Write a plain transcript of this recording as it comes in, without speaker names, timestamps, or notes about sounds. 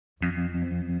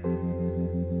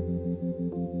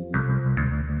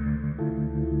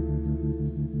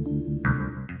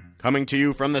Coming to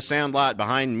you from the sandlot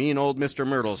behind mean old Mr.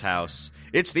 Myrtle's house,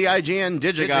 it's the IGN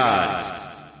Digigods.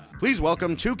 Please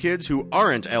welcome two kids who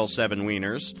aren't L7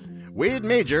 wieners, Wade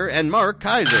Major and Mark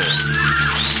Kaiser.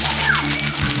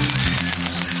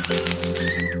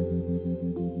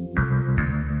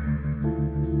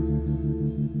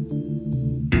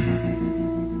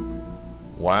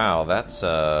 Wow, that's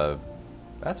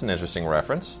an interesting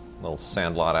reference. A little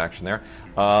Sandlot action there.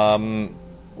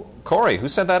 Corey, who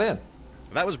sent that in?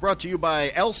 That was brought to you by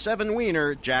L7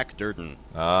 wiener Jack Durden.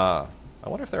 I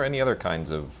wonder if there are any other kinds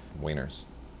of wieners.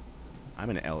 I'm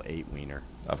an L8 wiener.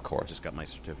 Of course. Just got my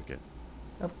certificate.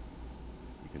 Yep.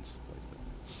 You can place that.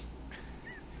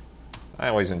 I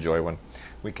always enjoy when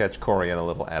we catch Corey in a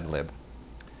little ad-lib.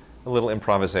 A little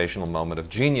improvisational moment of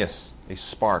genius, a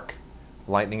spark,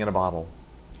 lightning in a bottle.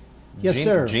 Yes,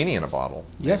 sir. Genie in a bottle.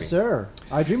 Maybe. Yes, sir.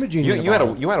 I dream of genie in a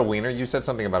bottle. You had a wiener. You said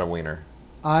something about a wiener.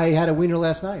 I had a wiener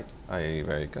last night.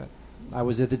 Very good. I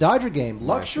was at the Dodger game.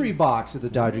 Luxury box at the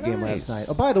Dodger game last night.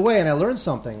 Oh, by the way, and I learned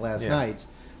something last night.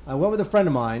 I went with a friend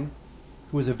of mine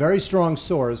who is a very strong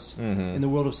source in the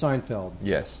world of Seinfeld.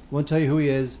 Yes. Won't tell you who he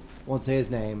is. Won't say his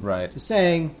name. Right. Just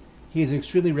saying he's an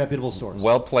extremely reputable source.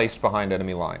 Well placed behind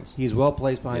enemy lines. He's well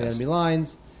placed behind enemy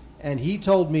lines. And he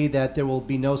told me that there will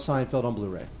be no Seinfeld on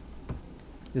Blu-ray.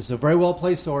 This is a very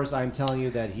well-placed source. I'm telling you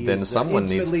that he is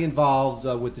intimately involved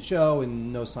with the show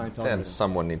and no Seinfeld. Then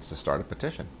someone needs to start a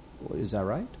petition. Is that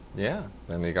right? Yeah.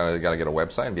 Then you got to get a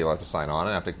website and be allowed to sign on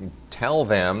and have to tell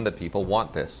them that people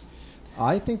want this.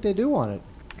 I think they do want it.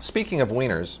 Speaking of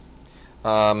wieners...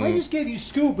 I just gave you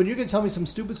scoop, and you're going to tell me some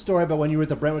stupid story about when you were at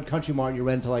the Brentwood Country Mart and you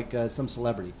ran into like some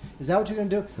celebrity. Is that what you're going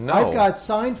to do? No. I've got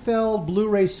Seinfeld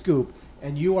Blu-ray scoop,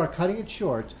 and you are cutting it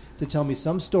short to tell me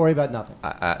some story about nothing.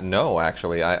 No,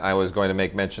 actually. I was going to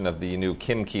make mention of the new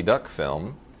Kim Ki-duk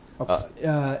film.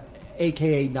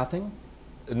 A.K.A. Nothing?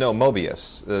 No,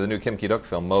 Mobius. The new Kim Ki-duk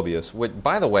film, Mobius. Which,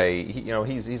 by the way, he's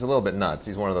a little bit nuts.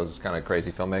 He's one of those kind of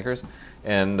crazy filmmakers.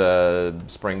 And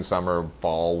Spring, Summer,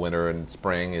 Fall, Winter, and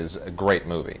Spring is a great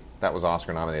movie. That was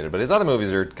Oscar nominated. But his other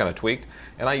movies are kind of tweaked,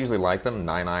 and I usually like them,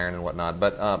 Nine Iron and whatnot.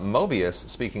 But Mobius,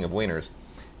 speaking of wieners,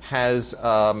 has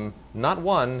not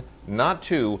one, not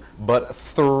two, but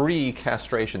 3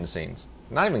 castration scenes.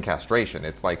 Not even castration.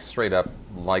 It's like straight up,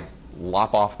 like,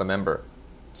 lop off the member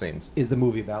scenes. Is the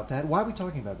movie about that? Why are we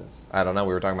talking about this? I don't know.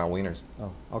 We were talking about wieners.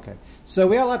 Oh, okay. So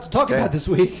we have a lot to talk about this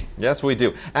week. Yes, we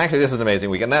do. Actually, this is an amazing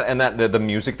week. And the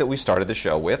music that we started the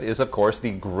show with is, of course,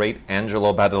 the great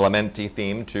Angelo Badalamenti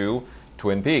theme to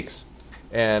Twin Peaks.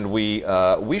 And we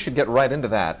should get right into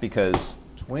that because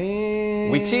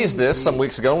we teased this some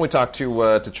weeks ago when we talked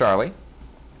to Charlie.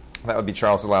 That would be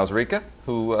Charles de Lauzerica,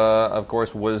 who, of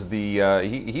course, was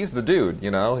he's the dude,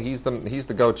 He's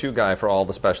the go-to guy for all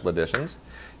the special editions.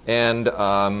 And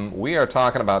we are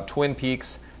talking about Twin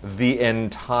Peaks, the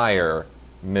entire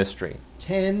mystery.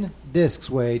 10 discs,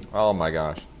 Wade. Oh, my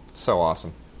gosh. So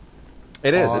awesome.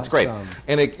 It is. Awesome. It's great.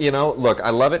 And, look,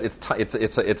 I love it.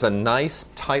 It's a nice,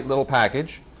 tight little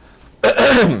package.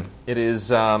 It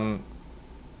is...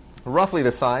 roughly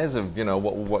the size of,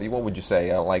 what would you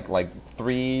say, like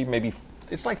 3, maybe,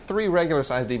 it's like 3 regular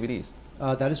sized DVDs.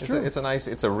 That is true.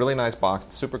 It's a really nice box.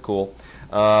 It's super cool.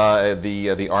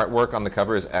 The artwork on the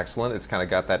cover is excellent. It's kind of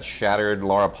got that shattered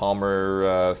Laura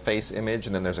Palmer face image,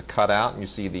 and then there's a cutout, and you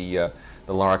see the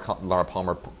Laura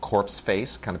Palmer corpse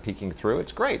face kind of peeking through.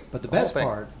 It's great. But the best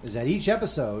part is that each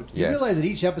episode, you realize that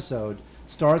each episode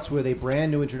starts with a brand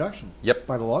new introduction. Yep.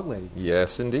 By the Log Lady.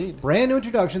 Yes, indeed. Brand new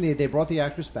introduction. They brought the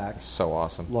actress back. So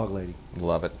awesome. Log Lady.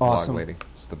 Love it. Awesome. Log Lady.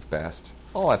 It's the best.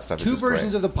 All that stuff is 2 just great.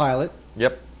 versions of the pilot.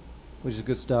 Yep. Which is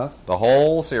good stuff. The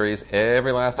whole series,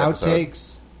 every last episode.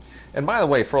 Outtakes. And by the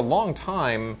way, for a long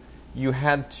time, you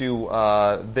had to.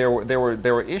 There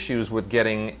were issues with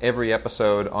getting every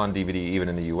episode on DVD, even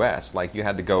in the U.S. Like you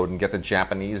had to go and get the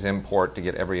Japanese import to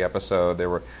get every episode. There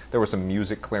were some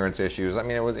music clearance issues. I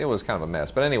mean, it was kind of a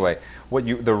mess. But anyway,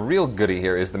 the real goodie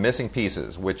here is the missing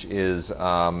pieces, which is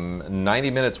 90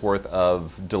 minutes worth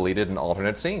of deleted and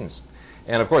alternate scenes.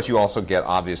 And, of course, you also get,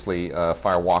 obviously,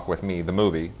 Fire Walk With Me, the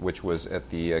movie, which was at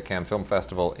the Cannes Film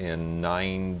Festival in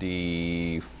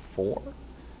 94,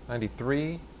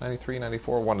 93,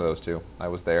 94, one of those two. I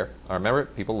was there. I remember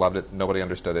it. People loved it. Nobody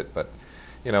understood it. But,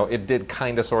 it did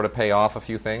kind of sort of pay off a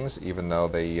few things, even though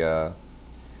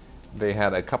they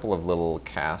had a couple of little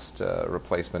cast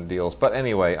replacement deals. But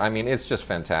anyway, I mean, it's just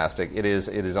fantastic. It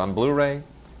is on Blu-ray.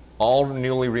 All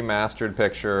newly remastered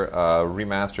picture,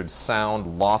 remastered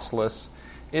sound, lossless.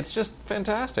 It's just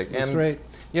fantastic. It's great.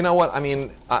 You know what? I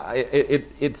mean,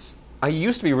 it's I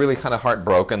used to be really kind of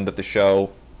heartbroken that the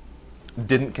show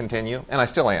didn't continue, and I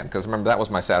still am, because remember, that was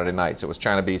my Saturday nights. It was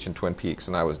China Beach and Twin Peaks,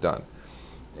 and I was done.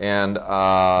 And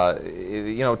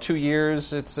 2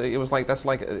 years. It was like that's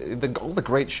like all the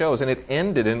great shows, and it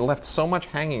ended and left so much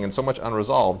hanging and so much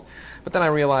unresolved. But then I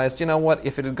realized, you know what?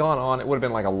 If it had gone on, it would have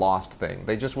been like a lost thing.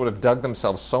 They just would have dug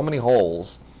themselves so many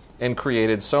holes and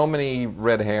created so many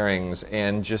red herrings,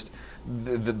 and just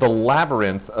the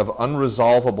labyrinth of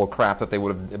unresolvable crap that they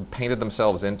would have painted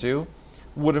themselves into.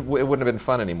 It wouldn't have been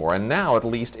fun anymore. And now, at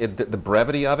least, the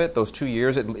brevity of it, those 2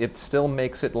 years, it still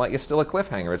makes it like it's still a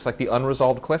cliffhanger. It's like the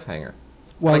unresolved cliffhanger.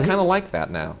 Well, I kind of like that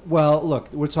now. Well,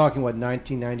 look, we're talking,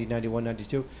 1990, 91,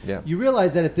 92? Yeah. You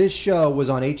realize that if this show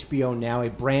was on HBO now, a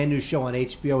brand new show on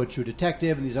HBO with True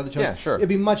Detective and these other shows, yeah, sure, it'd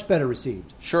be much better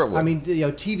received. Sure it would. I mean,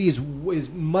 TV is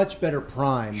much better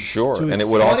primed. Sure, and it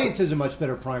would audiences are much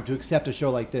better primed to accept a show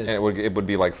like this. And it would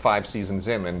be like 5 seasons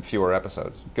in and fewer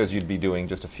episodes, because you'd be doing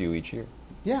just a few each year.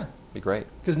 Yeah. Be great.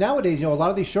 Because nowadays, a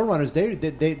lot of these showrunners,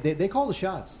 they call the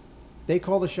shots. They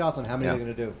call the shots on how many they're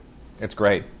going to do. It's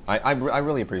great. I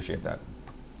really appreciate that.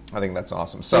 I think that's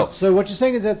awesome. So what you're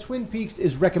saying is that Twin Peaks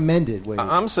is recommended. Wade.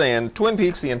 I'm saying Twin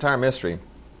Peaks, the entire mystery.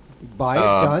 Buy it,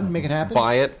 done, make it happen?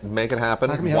 Buy it, make it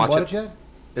happen. How come you haven't bought it yet?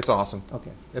 It's awesome.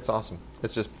 Okay. It's awesome.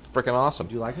 It's just freaking awesome.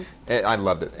 Do you like it? I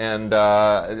loved it. And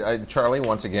Charlie,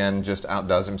 once again, just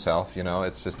outdoes himself.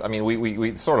 It's just, I mean,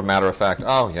 we sort of matter of fact,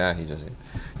 oh, yeah, he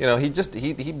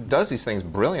does these things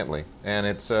brilliantly. And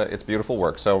it's beautiful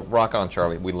work. So rock on,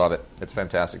 Charlie. We love it. It's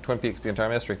fantastic. Twin Peaks, the entire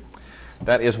mystery.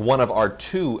 That is one of our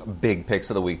 2 big picks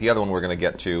of the week. The other one we're going to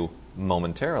get to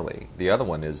momentarily. The other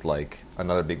one is like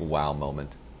another big wow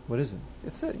moment. What is it?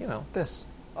 It's this.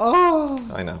 Oh!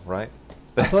 I know, right?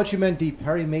 I thought you meant the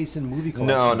Perry Mason movie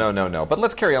collection. No. But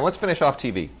let's carry on. Let's finish off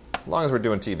TV. As long as we're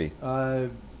doing TV.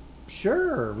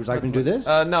 Sure. Would you like me to do this?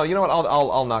 No, you know what?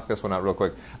 I'll knock this one out real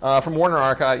quick. From Warner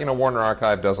Archive, Warner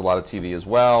Archive does a lot of TV as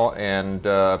well, and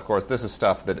of course, this is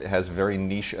stuff that has very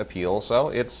niche appeal. So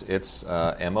it's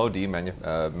MOD,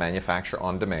 manufacture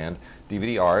on demand,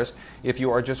 DVD-Rs. If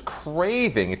you are just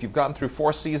craving, if you've gotten through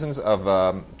 4 seasons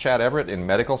of Chad Everett in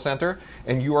Medical Center,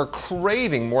 and you are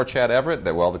craving more Chad Everett,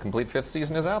 the complete 5th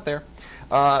season is out there.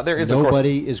 There is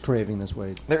Nobody is craving this,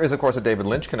 Wade. There is, of course, a David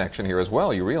Lynch connection here as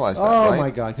well. You realize that, right? Oh, my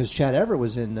God, because Chad Everett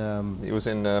was in... he was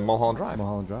in Mulholland Drive.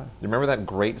 Mulholland Drive. You remember that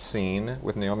great scene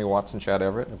with Naomi Watts and Chad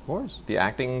Everett? Of course. The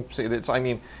acting, that's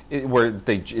a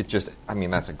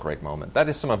great moment. That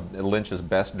is some of Lynch's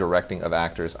best directing of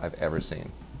actors I've ever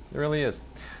seen. It really is.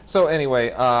 So anyway,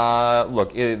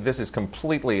 look, this is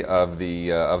completely of the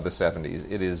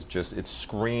 70s. It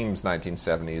screams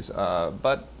 1970s.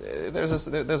 But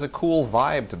there's a cool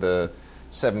vibe to the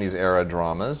 70s era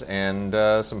dramas, and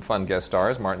some fun guest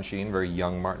stars. Martin Sheen, very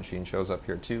young Martin Sheen, shows up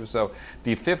here too. So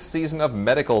the 5th season of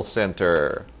Medical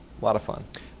Center, a lot of fun.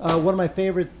 One of my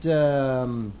favorite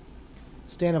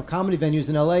stand-up comedy venues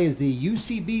in L.A. is the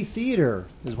UCB Theater.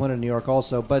 There's one in New York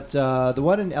also, but the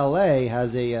one in L.A.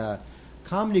 has a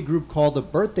comedy group called the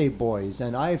Birthday Boys,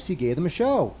 and IFC gave them a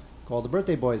show called the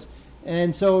Birthday Boys.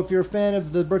 And so if you're a fan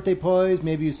of the Birthday Boys,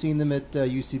 maybe you've seen them at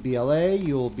UCB LA,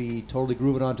 you'll be totally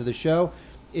grooving onto the show.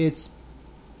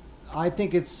 I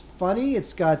think it's funny.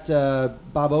 It's got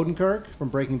Bob Odenkirk from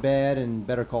Breaking Bad and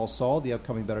Better Call Saul, the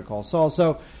upcoming Better Call Saul.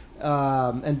 So,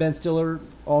 and Ben Stiller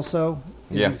also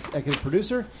is executive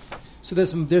producer. So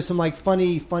there's some like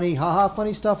funny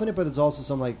stuff in it, but there's also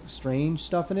some like strange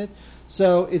stuff in it.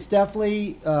 So it's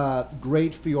definitely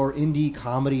great for your indie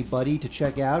comedy buddy to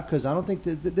check out, because I don't think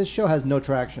that this show has no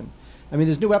traction. I mean,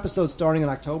 there's new episodes starting in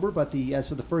October, but as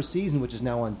for the first season, which is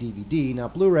now on DVD,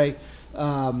 not Blu-ray,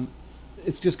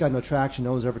 it's just got no traction.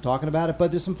 No one's ever talking about it,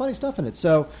 but there's some funny stuff in it.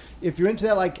 So if you're into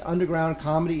that like underground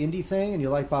comedy indie thing and you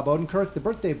like Bob Odenkirk, The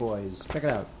Birthday Boys, check it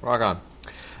out. Rock on.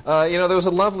 There was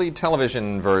a lovely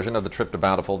television version of The Trip to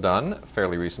Bountiful done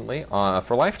fairly recently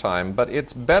for Lifetime, but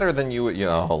it's better than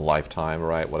Lifetime,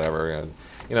 right, whatever.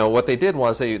 What they did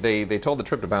was they told The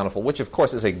Trip to Bountiful, which of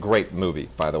course is a great movie,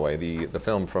 by the way. The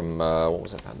film from,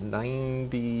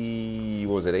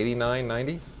 89,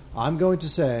 90? I'm going to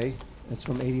say it's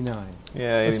from 89.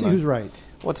 Yeah, 89. Let's see who's right.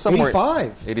 What's somewhere?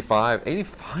 85. 85.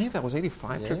 85? That was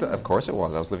 85? Yeah. Of course it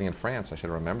was. I was living in France. I should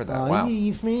have remembered that. Wow.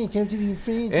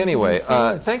 Anyway,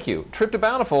 thank you. Trip to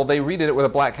Bountiful, they redid it with a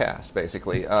black cast,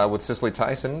 basically, with Cicely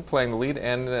Tyson playing the lead,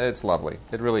 and it's lovely.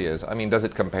 It really is. I mean, does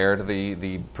it compare to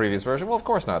the previous version? Well, of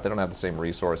course not. They don't have the same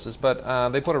resources,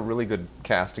 but they put a really good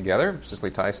cast together. Cicely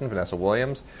Tyson, Vanessa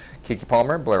Williams, Keke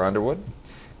Palmer, Blair Underwood.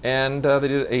 And they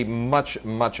did a much,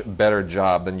 much better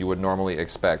job than you would normally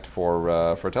expect for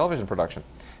a television production.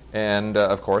 And,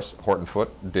 of course, Horton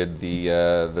Foote did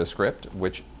the script,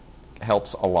 which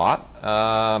helps a lot,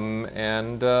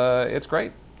 and it's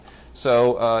great.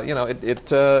 So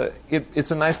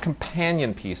it's a nice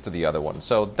companion piece to the other one.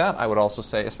 So that I would also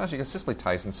say, especially because Cicely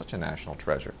Tyson's such a national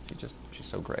treasure. She's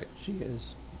so great. She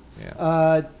is.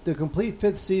 Yeah. The complete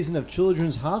 5th season of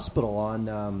Children's Hospital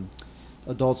on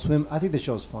Adult Swim. I think the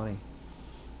show's funny.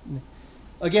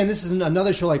 Again, this is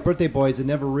another show like Birthday Boys that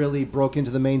never really broke into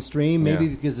the mainstream. Maybe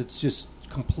because it's just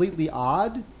completely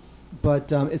odd,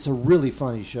 but it's a really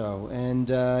funny show, and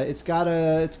it's got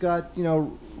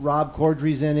Rob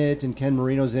Corddry's in it, and Ken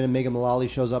Marino's in it. Megan Mullally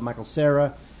shows up. Michael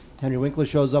Cera, Henry Winkler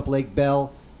shows up. Lake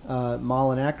Bell,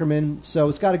 Malin Ackerman. So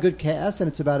it's got a good cast, and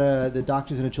it's about the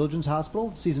doctors in a children's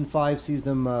hospital. Season 5 sees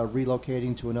them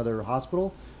relocating to another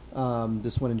hospital.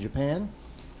 This one in Japan.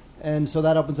 And so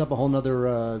that opens up a whole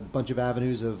other bunch of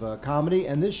avenues of comedy.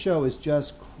 And this show is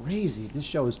just crazy. This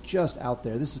show is just out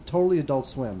there. This is totally Adult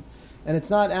Swim. And it's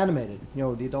not animated.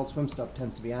 The Adult Swim stuff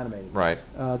tends to be animated. Right.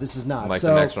 This is not. Like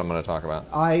the next one I'm going to talk about.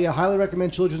 I highly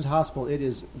recommend Children's Hospital. It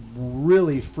is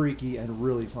really freaky and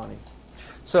really funny.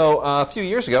 So a few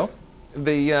years ago,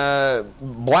 the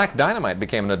Black Dynamite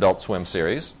became an Adult Swim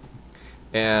series.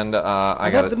 And I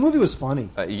got the movie was funny.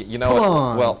 Come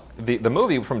on. Well, the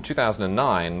movie from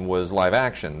 2009 was live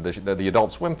action. The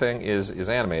Adult Swim thing is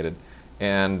animated,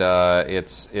 and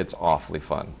it's awfully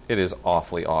fun. It is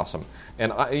awfully awesome.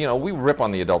 And we rip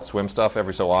on the Adult Swim stuff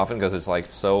every so often because it's like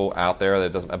so out there that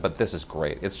it doesn't. But this is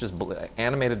great. It's just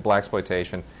animated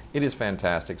blaxploitation. It is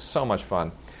fantastic. So much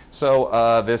fun.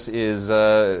 So this is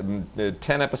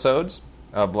 10 episodes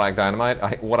of Black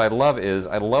Dynamite. What I love is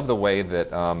I love the way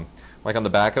that. Like on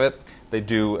the back of it, they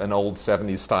do an old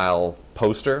 70s style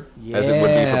poster, as it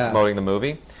would be for promoting the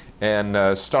movie.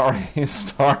 And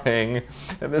starring,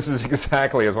 and this is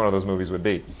exactly as one of those movies would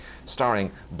be,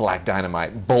 starring Black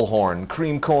Dynamite, Bullhorn,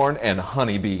 Cream Corn, and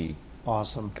Honeybee.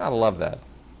 Awesome. Gotta love that.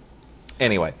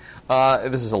 Anyway,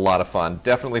 this is a lot of fun.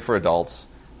 Definitely for adults.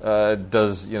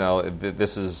 This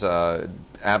is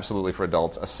absolutely for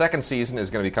adults. A second season is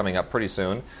going to be coming up pretty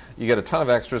soon. You get a ton of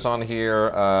extras on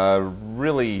here.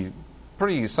 Really,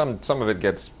 some of it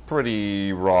gets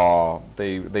pretty raw.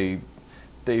 They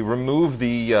remove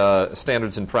the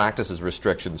standards and practices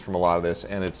restrictions from a lot of this,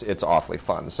 and it's awfully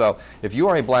fun. So if you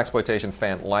are a blaxploitation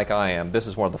fan like I am, this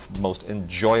is one of the most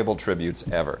enjoyable tributes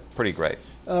ever. Pretty great.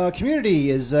 Community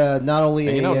is not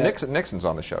only Nixon's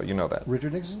on the show. You know that.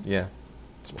 Richard Nixon? Yeah.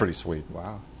 It's pretty sweet.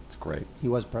 Wow. It's great. He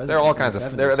was president. There are all kinds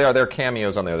of there are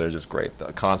cameos on there. They're just great.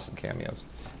 Constant cameos.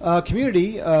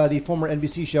 Community, the former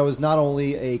NBC show, is not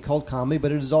only a cult comedy,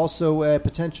 but it is also a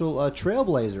potential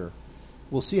trailblazer.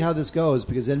 We'll see how this goes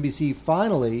because NBC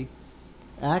finally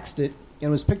axed it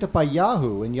and was picked up by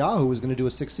Yahoo, and Yahoo was going to do a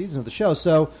 6th season of the show.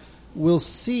 So we'll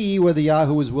see whether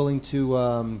Yahoo is willing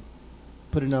to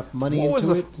put enough money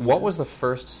into it. What was the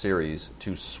first series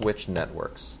to switch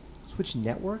networks? Switch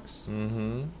networks?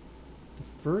 Mm-hmm.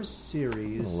 The first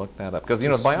series. I'm gonna look that up because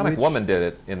Bionic Woman did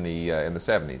it in the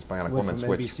 70s. Bionic Woman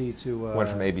switched went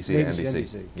from ABC to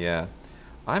NBC. Yeah,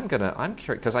 I'm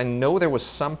curious because I know there was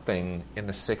something in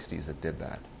the 60s that did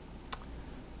that.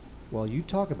 Well, you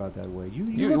talk about that way.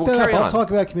 You look that up. I'll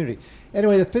talk about Community.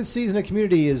 Anyway, the 5th season of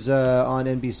Community is on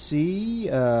NBC.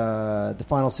 The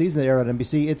final season that aired on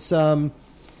NBC. It's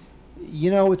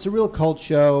it's a real cult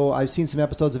show. I've seen some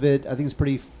episodes of it. I think it's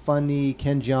pretty funny.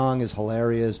 Ken Jeong is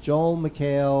hilarious. Joel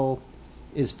McHale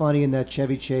is funny in that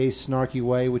Chevy Chase snarky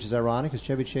way, which is ironic because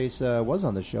Chevy Chase was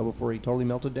on the show before he totally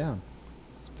melted down.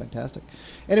 It's fantastic.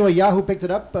 Anyway, Yahoo picked it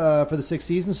up for the 6th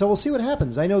season, so we'll see what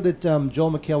happens. I know that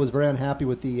Joel McHale was very unhappy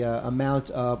with the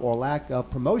amount of or lack of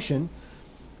promotion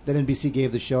that NBC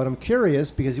gave the show, and I'm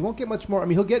curious because he won't get much more. I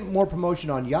mean, he'll get more promotion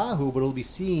on Yahoo, but it'll be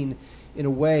seen in a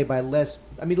way by less.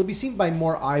 I mean, it'll be seen by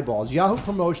more eyeballs. Yahoo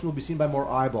promotion will be seen by more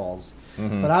eyeballs,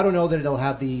 but I don't know that it'll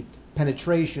have the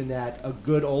penetration that a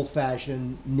good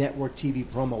old-fashioned network TV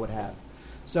promo would have.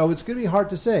 So it's going to be hard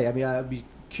to say. I mean, I'd be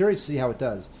curious to see how it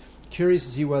does. Curious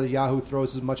to see whether Yahoo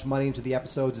throws as much money into the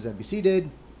episodes as NBC did.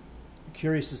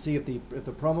 Curious to see if the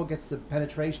promo gets the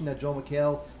penetration that Joel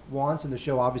McHale wants and the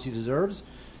show obviously deserves.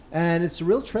 And it's a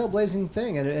real trailblazing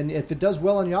thing. And if it does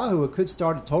well on Yahoo, it could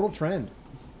start a total trend.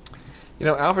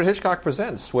 Alfred Hitchcock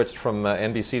Presents switched from from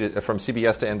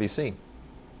CBS to NBC,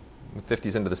 the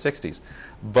 50s into the 60s.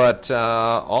 But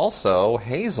also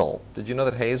Hazel. Did you know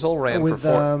that Hazel ran with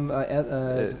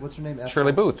for what's her name?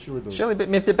 Shirley Booth. Shirley Booth.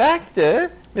 Mr.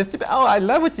 Baxter. Oh, I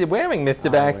love what you're wearing,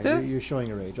 Mr. Baxter. You're showing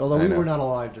your age. Although we were not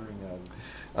alive during.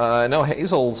 No,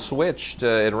 Hazel switched.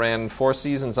 It ran 4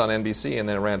 seasons on NBC, and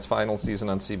then it ran its final season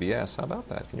on CBS. How about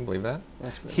that? Can you believe that?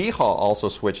 That's great. Hee Haw also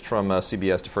switched from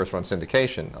CBS to first-run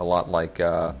syndication, a lot like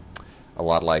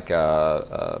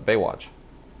Baywatch.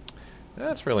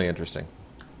 That's really interesting.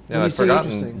 Yeah, I'd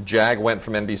forgotten JAG went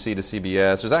from NBC to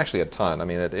CBS. There's actually a ton. I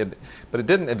mean, but it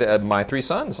didn't. My three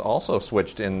sons also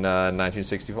switched in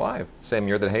 1965, same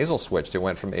year that Hazel switched. It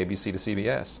went from ABC to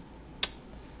CBS.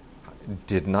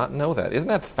 Did not know that. Isn't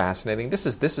that fascinating? This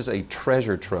is a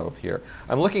treasure trove here.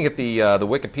 I'm looking at the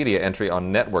Wikipedia entry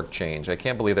on network change. I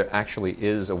can't believe there actually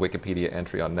is a Wikipedia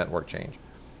entry on network change.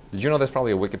 Did you know there's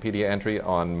probably a Wikipedia entry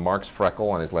on Mark's freckle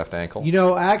on his left ankle? You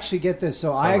know, I actually get this.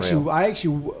 So I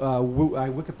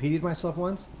Wikipedia'd myself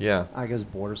once. Yeah. I was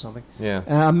bored or something. Yeah.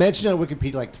 I mentioned it on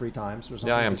Wikipedia like 3 times or something.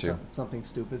 Yeah, I am too. Something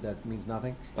stupid that means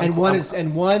nothing. And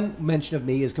one mention of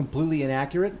me is completely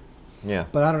inaccurate. Yeah.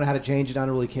 But I don't know how to change it. I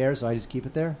don't really care, so I just keep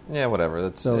it there. Yeah, whatever.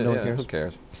 That's so no one cares. Who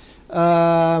cares?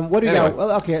 What do you got?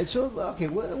 Well, okay.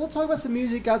 We'll talk about some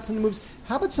music. Got some movies.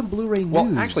 How about some Blu-ray news?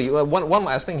 Well, actually, one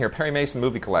last thing here. Perry Mason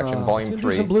Movie Collection, Volume 3.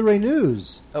 Do some Blu-ray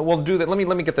news. We'll do that. Let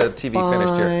me get the TV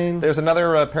finished here. There's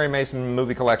another Perry Mason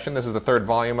Movie Collection. This is the 3rd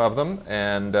volume of them,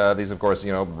 and these, of course,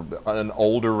 an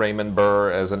older Raymond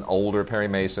Burr as an older Perry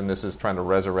Mason. This is trying to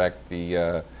resurrect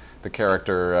the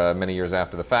character many years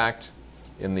after the fact.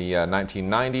 In the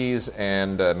 1990s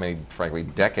and frankly,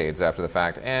 decades after the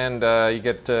fact. And you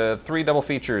get 3 double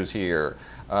features here.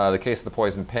 The Case of the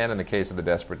Poisoned Pen and The Case of the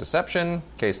Desperate Deception,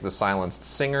 Case of the Silenced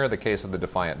Singer, The Case of the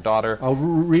Defiant Daughter. I'll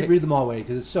read them all, Wade,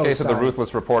 because it's so Case exciting. of the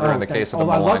Ruthless Reporter and The Case of the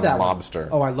Maligned Mobster.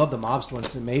 Oh, I love the Mobster one.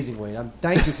 It's amazing, Wade.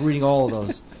 Thank you for reading all of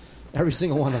those. Every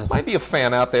single one of them. Might be a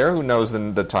fan out there who knows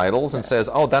the titles and says,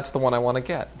 oh, that's the one I want to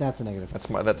get. That's a negative.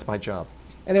 That's my job.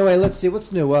 Anyway, let's see.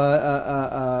 What's new?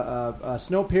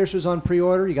 Snowpiercer's on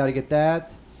pre-order. You got to get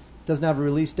that. Doesn't have a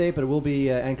release date, but it will be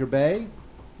Anchor Bay.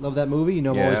 Love that movie. I'm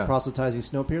always proselytizing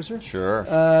Snowpiercer. Sure.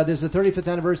 There's the 35th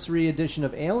anniversary edition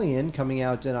of Alien coming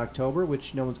out in October,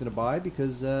 which no one's going to buy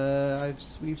because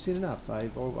we've seen enough.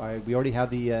 We already have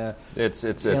the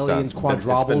Aliens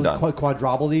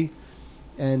quadrupledy.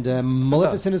 And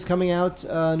Maleficent is coming out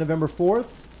November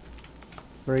 4th.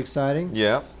 Very exciting.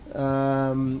 Yeah.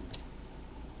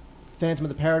 Phantom of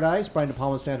the Paradise, Brian De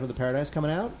Palma's Phantom of the Paradise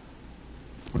coming out.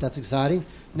 That's exciting.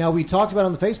 Now, we talked about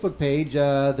on the Facebook page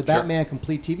the Batman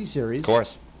Complete TV series. Of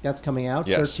course. That's coming out,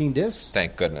 yes. 13 discs.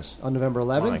 Thank goodness. On November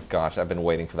 11th. My gosh, I've been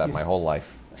waiting for that my whole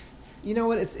life. You know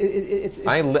what? It's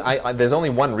there's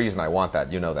only one reason I want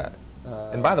that. You know that.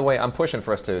 And by the way, I'm pushing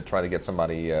for us to try to get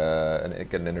somebody,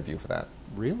 get an interview for that.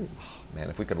 Really? Oh, man,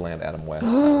 if we could land Adam West,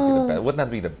 wouldn't that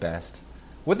be the best?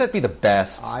 Wouldn't that be the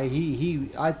best?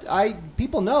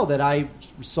 People know that I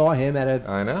saw him at a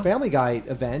Family Guy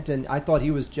event, and I thought he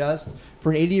was just,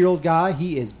 for an 80-year-old guy,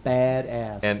 he is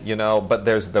badass. And, but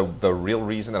there's the real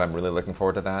reason that I'm really looking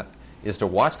forward to that is to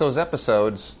watch those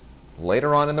episodes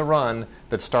later on in the run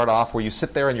that start off where you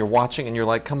sit there and you're watching and you're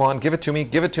like, come on, give it to me,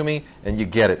 and you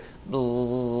get it.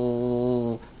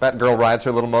 Batgirl rides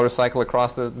her little motorcycle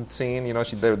across the scene.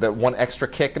 That one extra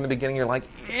kick in the beginning, you're like,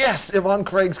 yes, Yvonne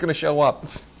Craig's going to show up.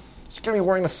 She's going to be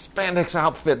wearing a spandex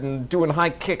outfit and doing high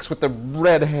kicks with the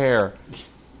red hair.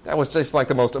 That was just like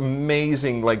the most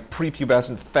amazing, like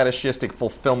prepubescent, fetishistic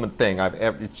fulfillment thing I've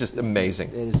ever. It's just amazing.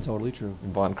 It is totally true.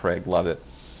 Yvonne Craig, love it.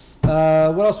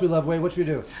 What else we love, Wade? What should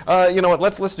we do? You know what?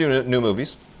 Let's do new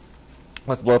movies.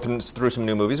 Let's blow through some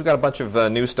new movies. We've got a bunch of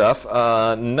new stuff,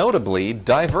 notably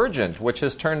Divergent, which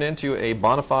has turned into a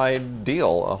bona fide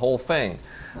deal, a whole thing.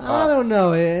 I don't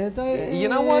know. You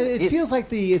know what? It feels like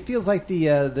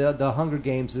the Hunger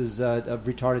Games is a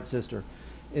retarded sister.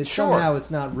 Somehow it's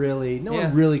not really. No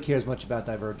one really cares much about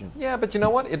Divergent. Yeah, but you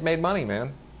know what? It made money,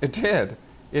 man. It did.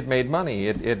 It made money.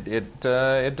 It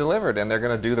delivered, and they're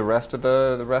going to do the rest of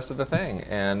the thing.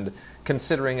 And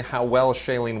considering how well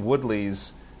Shailene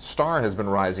Woodley's star has been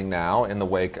rising now in the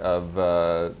wake of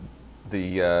the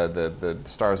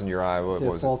Stars in Your Eye,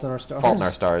 Fault in Our Stars. Fault in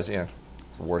Our Stars, yeah.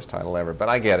 It's the worst title ever, but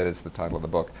I get it. It's the title of the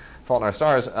book. Fault in Our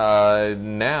Stars.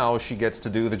 Now she gets to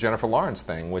do the Jennifer Lawrence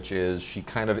thing, which is she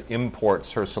kind of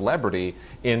imports her celebrity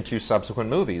into subsequent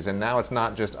movies. And now it's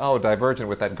not just, Divergent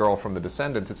with that girl from The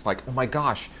Descendants. It's like, oh my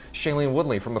gosh, Shailene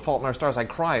Woodley from The Fault in Our Stars. I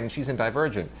cried, and she's in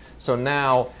Divergent. So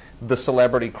now the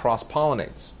celebrity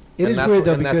cross-pollinates. It is weird,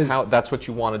 though, because that's what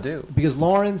you want to do. Because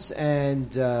Lawrence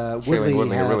and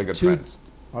Woodley are really good friends.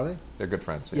 Are they? They're good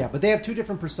friends. Yeah, but they have two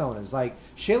different personas. Like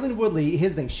Shailene Woodley,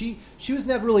 his thing, she was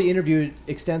never really interviewed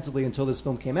extensively until this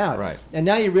film came out. Right. And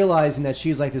now you're realizing that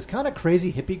she's like this kind of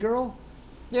crazy hippie girl.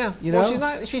 Yeah. You know? Well, she's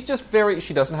not. She's just very.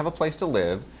 She doesn't have a place to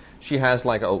live. She has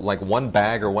like one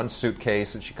bag or one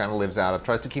suitcase that she kind of lives out of,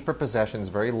 tries to keep her possessions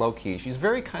very low-key. She's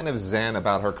very kind of zen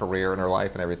about her career and her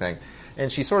life and everything. And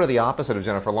she's sort of the opposite of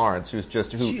Jennifer Lawrence, who's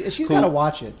just... She's got to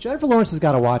watch it. Jennifer Lawrence has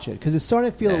got to watch it, because it's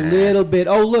starting to feel a little bit,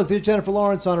 oh, look, there's Jennifer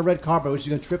Lawrence on a red carpet. Was she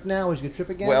going to trip now? Was she going to trip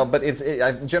again? Well, but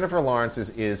Jennifer Lawrence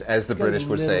is, as the British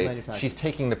would say, she's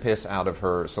taking the piss out of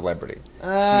her celebrity.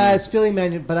 It's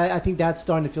feeling but I think that's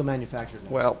starting to feel manufactured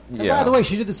now. Well, yeah. And by the way,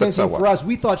 she did the same thing for us.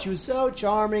 We thought she was so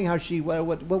charming, how she...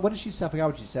 What did she say? I forgot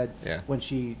what she said when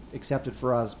she accepted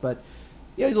for us, but...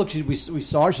 Yeah, look, we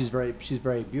saw her. She's very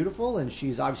beautiful, and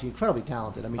she's obviously incredibly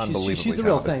talented. I mean, she's the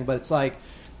real thing. But it's like,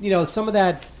 some of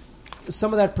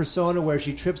that persona where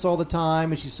she trips all the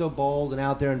time and she's so bold and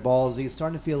out there and ballsy. It's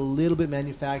starting to feel a little bit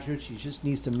manufactured. She just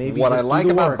needs to maybe. What I like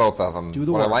about both of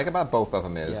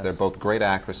them is they're both great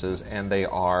actresses, and they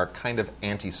are kind of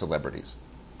anti-celebrities.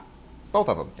 Both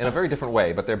of them, in a very different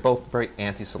way, but they're both very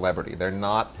anti-celebrity. They're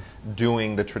not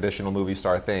doing the traditional movie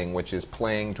star thing, which is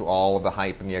playing to all of the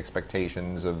hype and the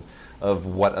expectations of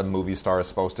what a movie star is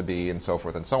supposed to be, and so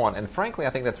forth and so on. And frankly, I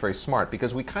think that's very smart,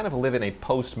 because we kind of live in a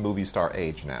post-movie star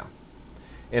age now.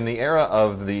 In the era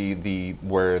of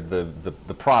where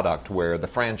the product, where the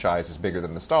franchise is bigger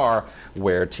than the star,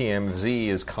 where TMZ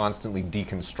is constantly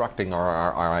deconstructing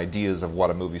our ideas of what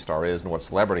a movie star is and what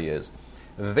celebrity is,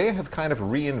 they have kind of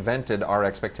reinvented our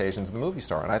expectations of the movie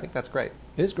star, and I think that's great.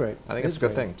 It is great. I think it's a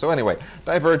good thing. So anyway,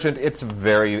 Divergent, it's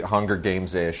very Hunger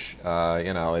Games-ish.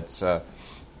 It's...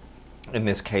 in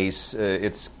this case,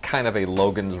 it's kind of a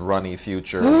Logan's Run-y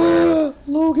future. Where,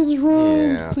 Logan's Run!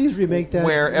 Yeah, please remake that.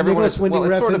 Where everyone is... Well,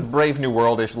 it's sort of Brave New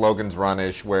World-ish, Logan's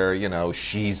Run-ish, where,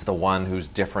 she's the one who's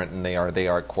different, and they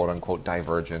are quote-unquote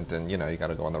divergent, and, you got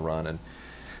to go on the run, and...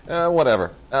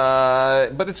 whatever,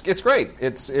 but it's great.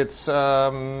 It's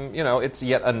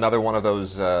yet another one of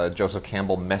those Joseph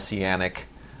Campbell messianic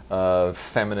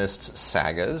feminist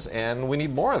sagas, and we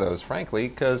need more of those, frankly,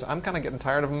 because I'm kind of getting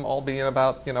tired of them all being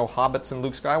about hobbits and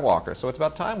Luke Skywalker. So it's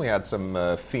about time we had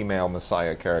some female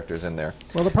Messiah characters in there.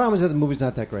 Well, the problem is that the movie's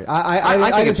not that great. I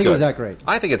didn't think it was that great.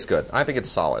 I think it's good. I think it's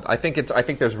solid. I think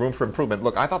there's room for improvement.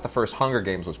 Look, I thought the first Hunger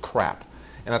Games was crap,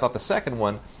 and I thought the second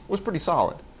one was pretty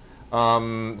solid.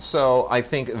 So I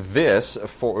think this,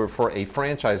 for a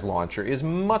franchise launcher, is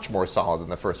much more solid than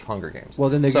the first Hunger Games. Well,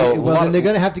 then they're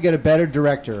going to have to get a better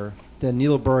director than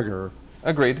Neil Berger.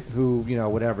 Agreed. Who,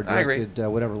 directed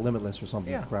whatever, Limitless or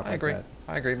something. Yeah, crap I agree. Like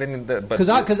that. I agree.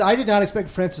 Because I did not expect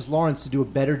Francis Lawrence to do a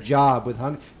better job with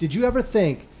Hunger. Did you ever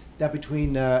think that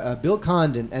between Bill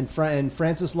Condon and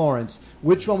Francis Lawrence,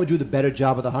 which one would do the better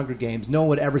job of the Hunger Games? No one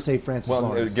would ever say Francis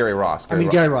Lawrence. Gary Ross.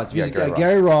 Gary Ross.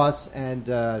 Gary Ross and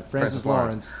Francis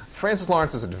Lawrence. Francis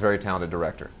Lawrence is a very talented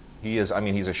director. He is.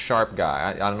 He's a sharp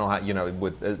guy. I don't know how.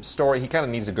 With a story, he kind of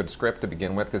needs a good script to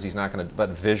begin with, because he's not going to. But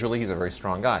visually, he's a very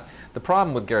strong guy. The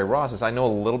problem with Gary Ross is I know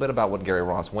a little bit about what Gary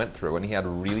Ross went through, and he had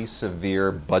really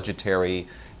severe budgetary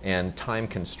and time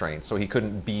constraints, so he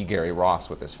couldn't be Gary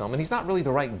Ross with this film, and he's not really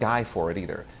the right guy for it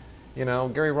either.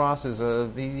 Gary Ross is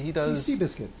he does... He's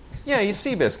Seabiscuit. Yeah, he's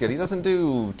Seabiscuit. He doesn't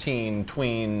do teen,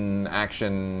 tween,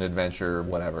 action, adventure,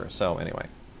 whatever. So anyway.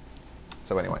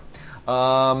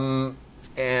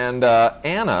 And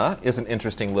Anna is an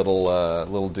interesting little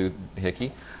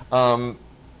doohickey.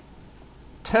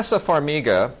 Tessa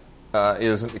Farmiga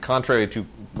is, contrary to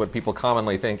what people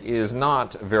commonly think, is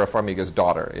not Vera Farmiga's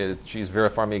daughter. She's Vera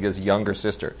Farmiga's younger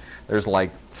sister. There's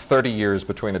like 30 years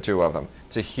between the two of them.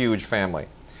 It's a huge family.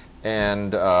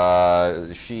 And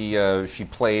she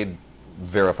played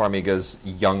Vera Farmiga's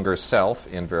younger self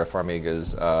in Vera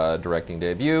Farmiga's directing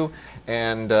debut,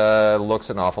 and looks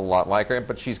an awful lot like her.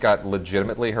 But she's got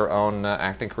legitimately her own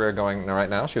acting career going right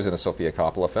now. She was in a Sofia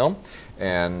Coppola film,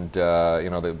 and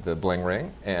the Bling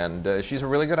Ring, and she's a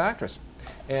really good actress.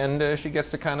 And she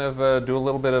gets to kind of do a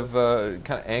little bit of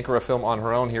kind of anchor a film on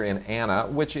her own here in Anna,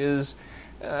 which is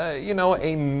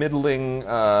a middling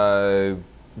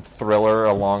thriller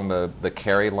along the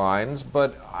Carrie lines,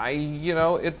 but she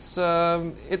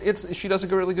does a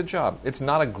really good job. It's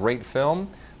not a great film,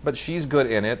 but she's good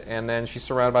in it, and then she's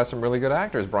surrounded by some really good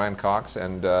actors, Brian Cox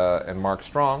and Mark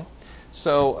Strong.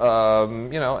 So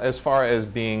as far as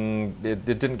being, it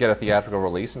didn't get a theatrical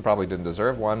release and probably didn't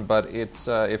deserve one, but it's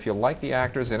if you like the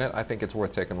actors in it, I think it's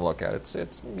worth taking a look at.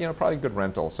 It's probably a good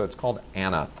rental. So it's called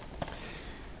Anna.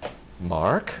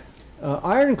 Mark.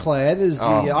 Ironclad is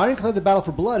Ironclad: The Battle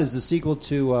for Blood is the sequel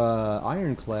to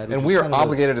Ironclad, and we are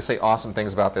obligated to say awesome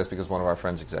things about this because one of our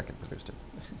friends executive produced it.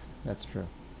 That's true,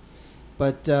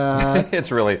 but it's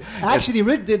really actually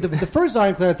the first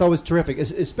Ironclad I thought was terrific,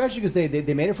 especially because they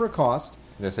made it for a cost.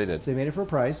 Yes, they did. They made it for a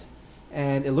price,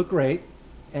 and it looked great.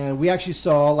 And we actually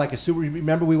saw like a super.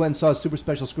 Remember, we went and saw a super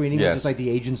special screening, with just like the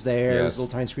agents there. It was a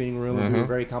little tiny screening room, and we were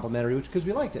very complimentary, because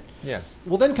we liked it. Yeah.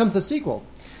 Well, then comes the sequel.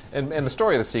 And the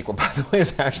story of the sequel, by the way,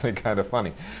 is actually kind of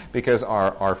funny, because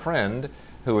our friend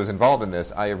who was involved in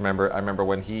this, I remember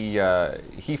when he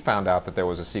found out that there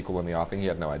was a sequel in the offing, he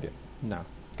had no idea. No.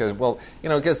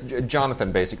 Because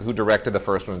Jonathan, basically, who directed the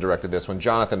first one and directed this one,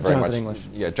 Jonathan very much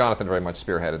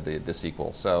spearheaded the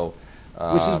sequel. So,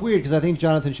 which is weird, because I think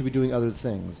Jonathan should be doing other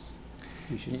things.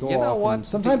 You should go off.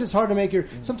 Sometimes it's hard to make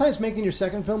sometimes making your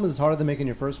second film is harder than making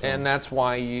your first film. And that's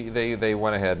why they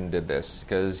went ahead and did this,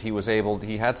 because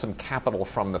he had some capital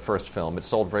from the first film. It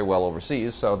sold very well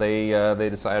overseas, so they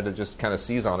decided to just kind of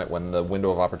seize on it when the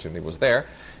window of opportunity was there,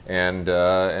 and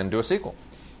do a sequel.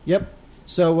 Yep.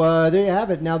 So there you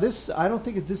have it. Now I don't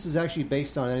think this is actually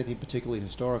based on anything particularly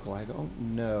historical. I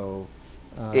don't know.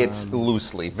 It's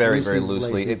loosely, very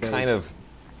loosely. It based. Kind of,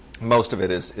 most of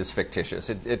it is fictitious.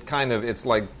 It's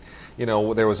like,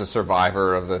 there was a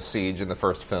survivor of the siege in the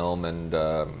first film, and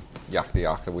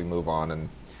yakta we move on, and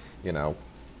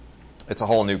it's a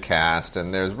whole new cast,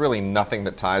 and there's really nothing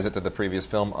that ties it to the previous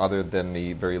film other than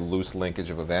the very loose linkage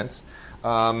of events.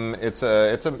 It's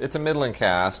a middling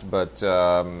cast, but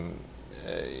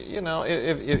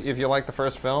if you like the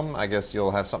first film, I guess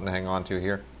you'll have something to hang on to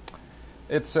here.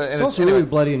 It's also really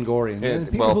bloody and gory.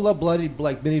 People who love bloody,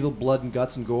 like medieval blood and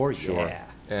guts and gore, sure. Yeah.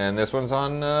 And this one's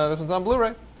on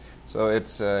Blu-ray, so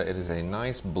it is a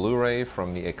nice Blu-ray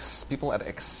from the people at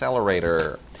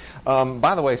Accelerator.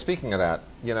 By the way, speaking of that,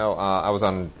 I was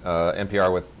on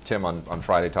NPR with Tim on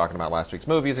Friday talking about last week's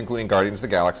movies, including Guardians of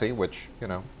the Galaxy, which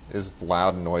is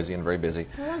loud and noisy and very busy.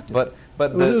 I liked it.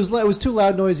 But it was too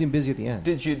loud, noisy, and busy at the end.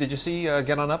 Did you see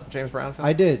Get On Up, the James Brown film?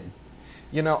 I did.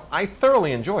 I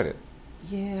thoroughly enjoyed it.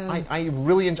 Yeah. I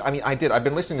really enjoy. I mean, I did. I've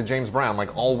been listening to James Brown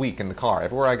like all week in the car.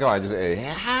 Everywhere I go, I just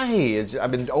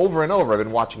I've been over and over. I've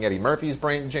been watching Eddie Murphy's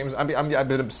James. I've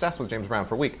been obsessed with James Brown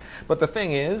for a week. But the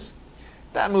thing is,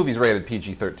 that movie's rated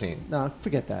PG-13. No,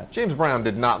 forget that. James Brown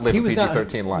did not live a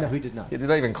PG-13 life. No, he did not. He did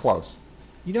not even close.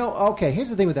 Okay, here's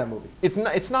the thing with that movie.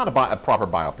 It's not a proper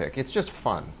biopic. It's just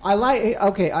fun. I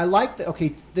like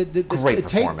the great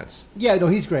performance.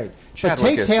 He's great. But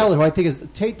Tate Taylor, who I think is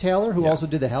Tate Taylor, who also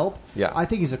did The Help. Yeah. I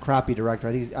think he's a crappy director.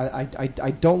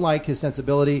 I don't like his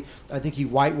sensibility. I think he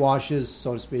whitewashes,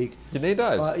 so to speak. Yeah, he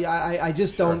does. I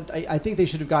just don't. I think they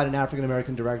should have got an African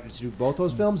American director to do both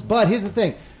those films. But here's the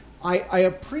thing. I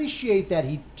appreciate that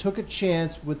he took a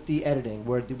chance with the editing,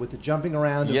 with the jumping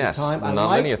around at the time. I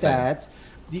like that.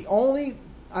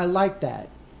 I like that.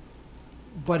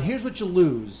 But here's what you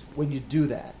lose when you do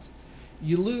that.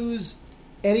 You lose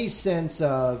any sense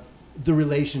of the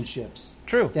relationships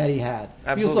that he had.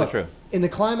 Absolutely true. In the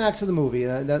climax of the movie,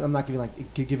 and I'm not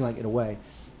giving it away.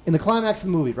 In the climax of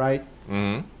the movie, right?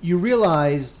 Mm-hmm. You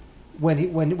realize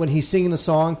when he's singing the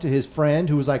song to his friend,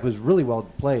 who was really well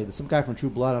played, some guy from True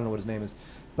Blood, I don't know what his name is,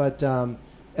 but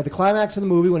at the climax of the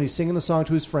movie, when he's singing the song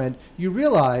to his friend, you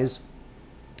realize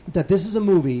that this is a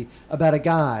movie about a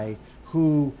guy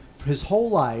who, for his whole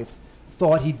life,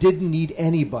 thought he didn't need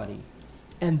anybody.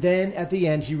 And then at the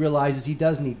end, he realizes he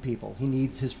does need people. He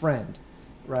needs his friend,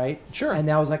 right? Sure. And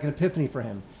that was like an epiphany for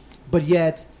him. But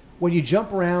yet, when you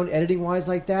jump around editing-wise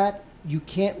like that, you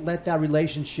can't let that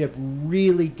relationship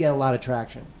really get a lot of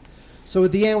traction. So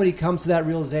at the end, when he comes to that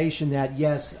realization that,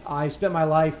 yes, I've spent my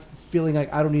life feeling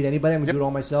like I don't need anybody, I'm going to do it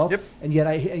all myself, and yet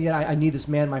I need this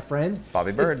man, my friend.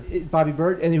 Bobby Bird. Bobby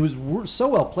Bird, and he was so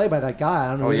well played by that guy. I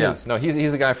don't know who he is. No,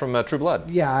 he's the guy from True Blood.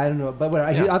 Yeah, I don't know, but whatever.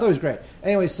 I thought he was great.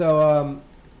 Anyway, so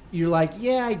you're like,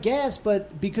 yeah, I guess,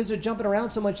 but because they're jumping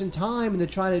around so much in time, and they're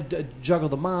trying to juggle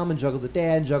the mom, and juggle the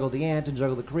dad, and juggle the aunt, and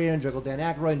juggle the career, and juggle Dan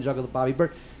Aykroyd, and juggle the Bobby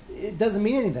Bird, it doesn't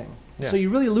mean anything. Yeah. So you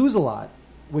really lose a lot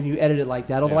when you edit it like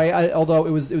that. Although it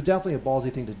was definitely a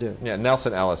ballsy thing to do. Yeah,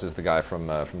 Nelson Ellis is the guy from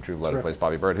True Blood who plays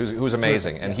Bobby Bird, who's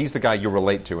amazing, and he's the guy you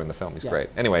relate to in the film. He's great.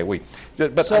 Anyway,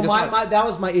 that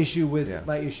was my issue with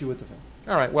the film.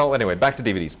 All right. Well, anyway, back to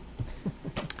DVDs.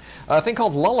 A thing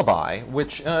called Lullaby,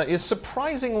 which is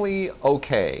surprisingly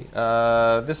okay.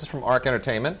 This is from Arc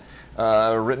Entertainment.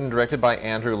 Written and directed by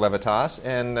Andrew Levitas,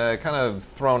 and kind of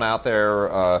thrown out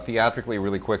there theatrically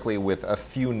really quickly with a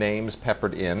few names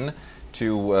peppered in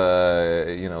to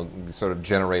sort of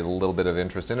generate a little bit of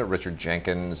interest in it. Richard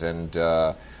Jenkins and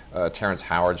Terrence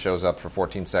Howard shows up for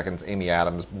 14 seconds. Amy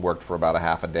Adams worked for about a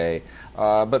half a day.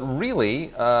 But really,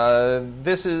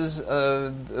 this is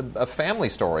a family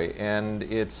story, and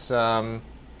it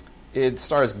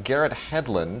stars Garrett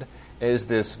Hedlund is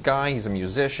this guy. He's a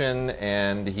musician,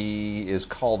 and he is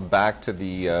called back to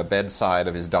the bedside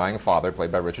of his dying father,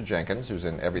 played by Richard Jenkins, who's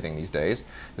in everything these days.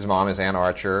 His mom is Ann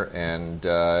Archer, and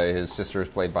his sister is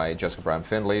played by Jessica Brown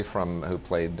Findlay, who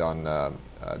played on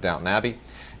Downton Abbey.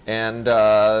 And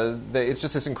it's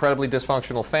just this incredibly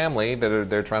dysfunctional family that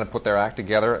they're trying to put their act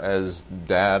together as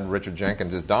Dad, Richard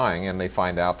Jenkins, is dying, and they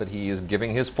find out that he is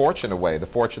giving his fortune away, the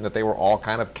fortune that they were all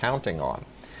kind of counting on.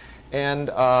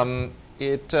 And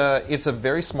it's a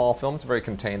very small film, it's a very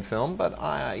contained film,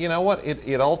 but you know what?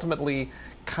 It ultimately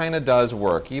kind of does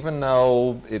work, even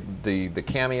though the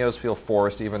cameos feel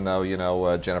forced, even though, you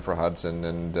know, Jennifer Hudson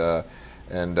and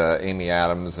Amy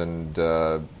Adams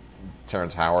and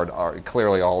Terrence Howard are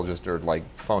clearly all just are like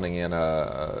phoning in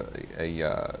a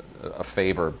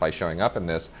favor by showing up in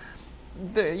this.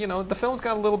 The film's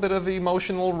got a little bit of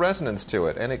emotional resonance to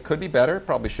it, and it could be better,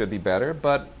 probably should be better,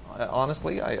 but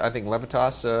honestly, I think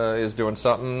Levitas is doing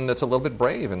something that's a little bit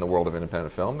brave in the world of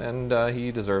independent film, and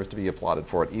he deserves to be applauded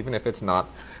for it, even if it's not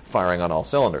firing on all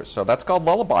cylinders. So that's called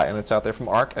Lullaby, and it's out there from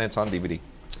ARC, and it's on DVD.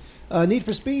 Need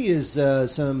for Speed is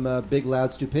some big,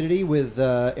 loud stupidity with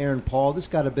Aaron Paul. This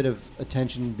got a bit of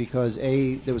attention because,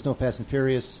 there was no Fast and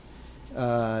Furious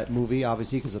movie,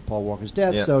 obviously, because of Paul Walker's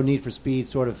death. Yeah. So Need for Speed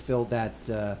sort of filled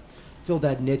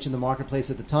that niche in the marketplace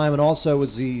at the time, and also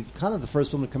was the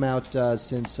first film to come out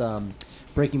since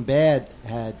Breaking Bad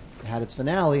had its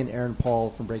finale, and Aaron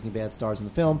Paul from Breaking Bad stars in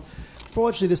the film.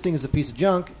 Fortunately, this thing is a piece of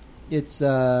junk. It's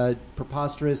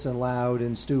preposterous and loud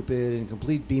and stupid and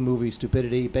complete B-movie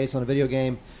stupidity based on a video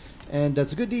game. And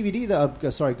it's a good DVD, though.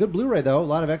 Good Blu-ray, though. A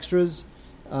lot of extras.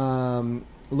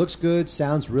 Looks good,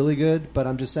 sounds really good, but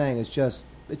I'm just saying it's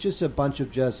just a bunch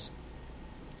of just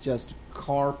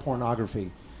car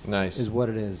pornography. Nice. Is what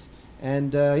it is.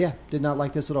 And, did not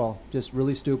like this at all. Just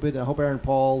really stupid. I hope Aaron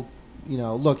Paul,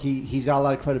 look, he's got a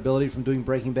lot of credibility from doing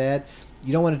Breaking Bad.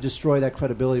 You don't want to destroy that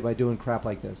credibility by doing crap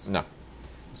like this. No.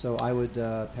 So I would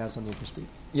pass on Need for Speed.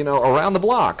 Around the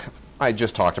Block, I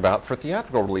just talked about for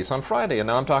theatrical release on Friday, and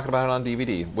now I'm talking about it on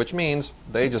DVD, which means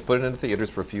they just put it into theaters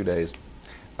for a few days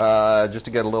just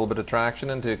to get a little bit of traction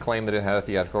and to claim that it had a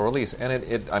theatrical release.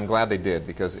 And I'm glad they did,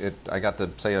 because I got to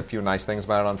say a few nice things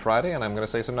about it on Friday, and I'm going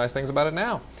to say some nice things about it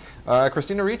now.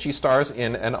 Christina Ricci stars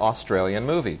in an Australian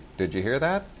movie. Did you hear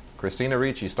that? Christina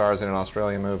Ricci stars in an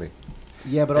Australian movie.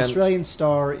 Yeah, but Australians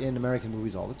star in American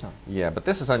movies all the time. Yeah, but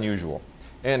this is unusual.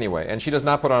 Anyway, and she does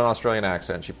not put on an Australian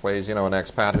accent. She plays, an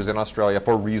expat who's in Australia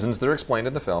for reasons that are explained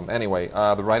in the film. Anyway,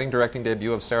 the writing-directing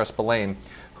debut of Sarah Spillane,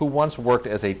 who once worked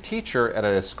as a teacher at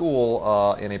a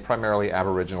school in a primarily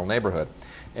Aboriginal neighborhood.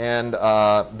 And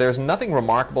there's nothing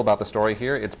remarkable about the story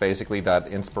here. It's basically that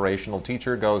inspirational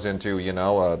teacher goes into,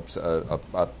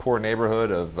 a poor neighborhood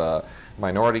of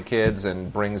minority kids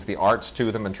and brings the arts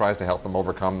to them and tries to help them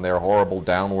overcome their horrible,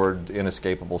 downward,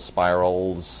 inescapable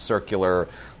spirals, circular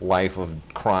life of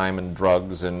crime and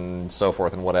drugs and so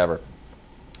forth and whatever.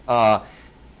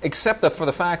 Except for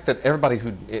the fact that everybody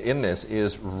who in this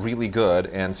is really good,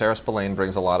 and Sarah Spillane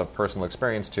brings a lot of personal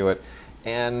experience to it,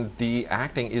 and the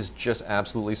acting is just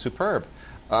absolutely superb.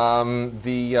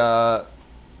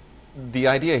 The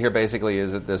idea here basically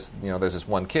is that there's this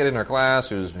one kid in her class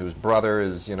whose brother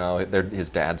is, his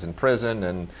dad's in prison,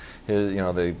 and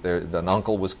an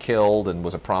uncle was killed and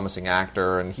was a promising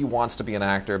actor, and he wants to be an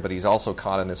actor, but he's also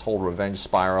caught in this whole revenge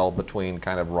spiral between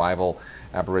kind of rival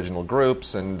Aboriginal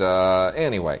groups. And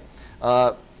anyway,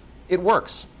 it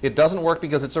works. It doesn't work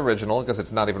because it's original, because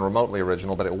it's not even remotely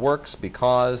original, but it works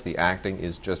because the acting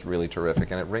is just really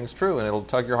terrific, and it rings true, and it'll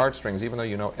tug your heartstrings, even though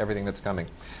you know everything that's coming.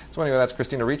 So anyway, that's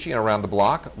Christina Ricci and Around the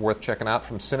Block, worth checking out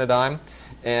from Cinedigm,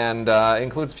 and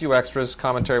includes a few extras,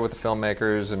 commentary with the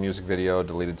filmmakers, a music video,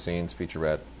 deleted scenes,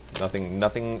 featurette.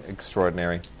 Nothing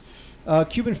extraordinary.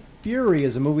 Cuban Fury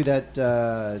is a movie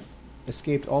that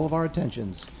escaped all of our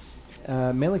attentions.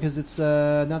 Mainly because it's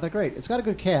not that great. It's got a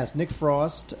good cast. Nick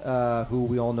Frost, who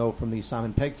we all know from the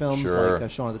Simon Pegg films, sure, like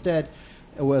Shaun of the Dead,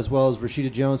 as well as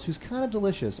Rashida Jones, who's kind of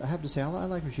delicious. I have to say, I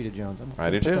like Rashida Jones. I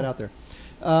do too. Put that out there.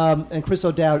 And Chris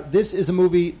O'Dowd. This is a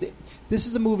movie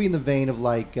in the vein of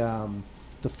like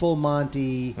the Full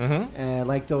Monty, and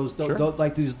like those sure,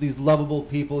 like these lovable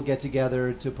people get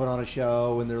together to put on a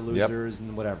show, and they're losers,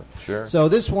 and whatever. Sure. So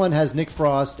this one has Nick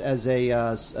Frost as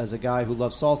a guy who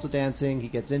loves salsa dancing. He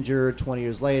gets injured 20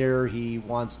 years later. He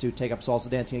wants to take up salsa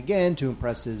dancing again to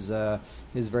impress his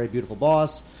very beautiful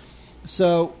boss.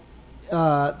 So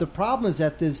the problem is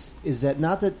that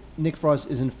not that Nick Frost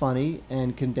isn't funny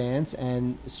and can dance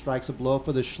and strikes a blow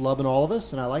for the schlub in all of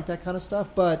us, and I like that kind of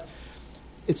stuff, but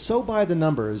it's so by the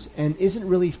numbers and isn't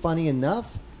really funny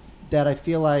enough that I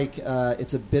feel like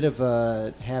it's a bit of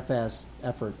a half-assed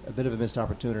effort, a bit of a missed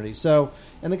opportunity. So,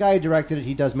 and the guy who directed it,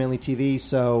 he does mainly TV,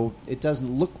 so it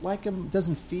doesn't look like him,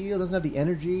 doesn't have the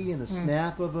energy and the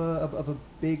snap of a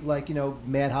big, like,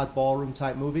 Mad Hot Ballroom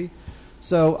type movie.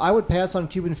 So I would pass on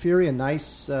Cuban Fury, a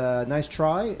nice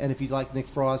try. And if you like Nick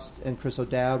Frost and Chris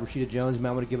O'Dowd, Rashida Jones, you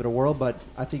might want to give it a whirl. But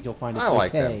I think you'll find it's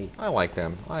okay. I like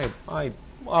them.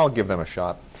 I'll give them a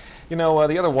shot. The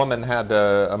other woman had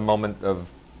a moment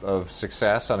of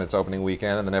success on its opening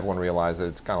weekend, and then everyone realized that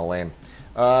it's kind of lame.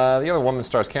 The other woman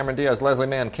stars Cameron Diaz, Leslie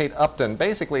Mann, Kate Upton.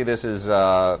 Basically, this is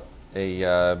a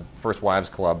First Wives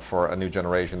Club for a new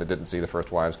generation that didn't see the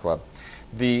First Wives Club.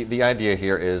 The idea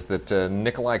here is that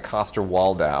Nikolai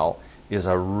Coster-Waldau is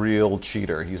a real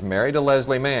cheater. He's married to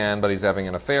Leslie Mann, but he's having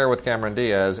an affair with Cameron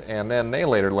Diaz, and then they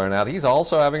later learn out he's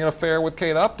also having an affair with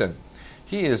Kate Upton.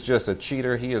 He is just a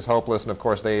cheater. He is hopeless, and of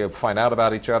course they find out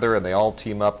about each other, and they all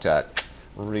team up to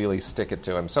really stick it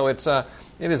to him. So it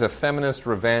is a feminist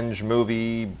revenge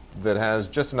movie that has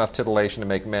just enough titillation to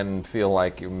make men feel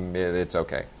like it's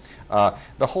okay.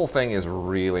 The whole thing is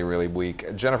really, really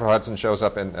weak. Jennifer Hudson shows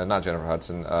up in not Jennifer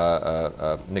Hudson.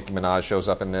 Nicki Minaj shows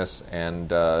up in this and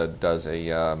does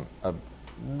a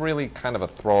really kind of a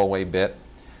throwaway bit.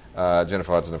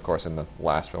 Jennifer Hudson, of course, in the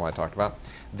last film I talked about.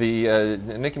 The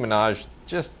Nicki Minaj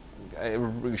just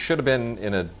should have been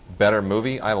in a better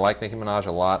movie. I like Nicki Minaj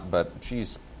a lot, but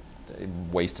she's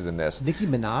wasted in this. Nicki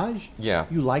Minaj? Yeah.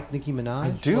 You like Nicki Minaj?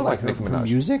 I do like Nicki Minaj. Her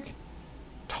music?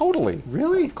 Totally.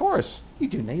 Really? Of course. You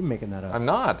do. Now you're making that up. I'm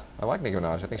not. I like Nicki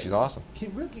Minaj. I think she's awesome.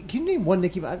 Can you name one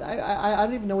Nicki Minaj? I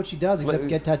don't even know what she does except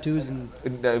get tattoos and...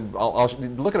 I'll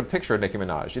look at a picture of Nicki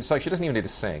Minaj. It's like she doesn't even need to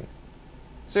sing.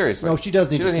 Seriously. No, she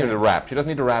does need to sing. She doesn't need to rap. She doesn't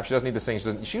need to rap. She doesn't need to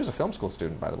sing. She was a film school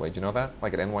student, by the way. Do you know that?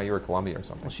 Like at NYU or Columbia or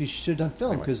something. Well, she should have done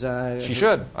film because... she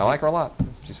should. I like her a lot.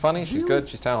 She's funny. She's good.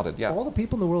 She's talented. Yeah. All the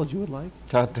people in the world you would like.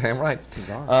 Damn right. It's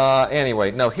bizarre.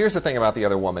 Anyway, no, here's the thing about the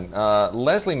other woman.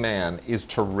 Leslie Mann is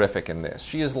terrific in this.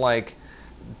 She's like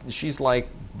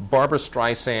Barbra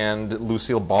Streisand,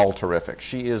 Lucille Ball terrific.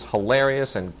 She is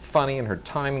hilarious and funny, and her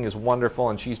timing is wonderful,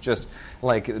 and she's just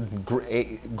like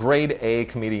grade A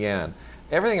comedienne.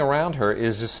 Everything around her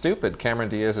is just stupid. Cameron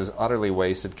Diaz is utterly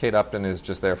wasted. Kate Upton is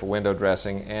just there for window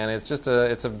dressing, and it's just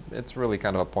it's really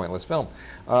kind of a pointless film.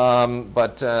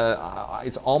 But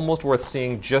it's almost worth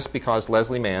seeing just because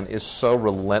Leslie Mann is so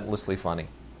relentlessly funny.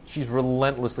 She's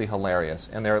relentlessly hilarious,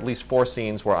 and there are at least 4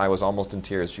 scenes where I was almost in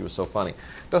tears. She was so funny.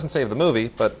 Doesn't save the movie,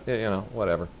 but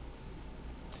whatever.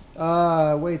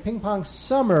 Ping Pong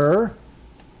Summer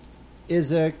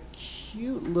is a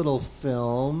cute little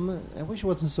film. I wish it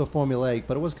wasn't so formulaic,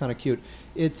 but it was kind of cute.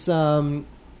 It's written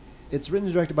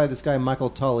and directed by this guy Michael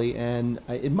Tully, and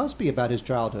it must be about his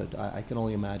childhood. I can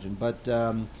only imagine. But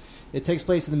it takes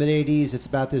place in the mid-'80s. It's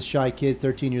about this shy kid,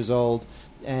 13 years old,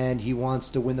 and he wants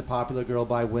to win the popular girl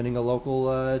by winning a local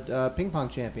ping pong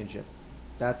championship.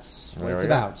 That's what it's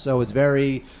about. So it's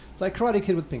like Karate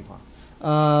Kid with ping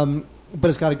pong. But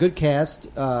it's got a good cast.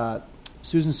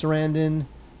 Susan Sarandon,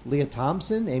 Leah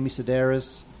Thompson, Amy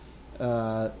Sedaris,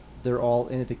 they're all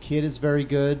in it. The kid is very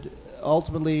good.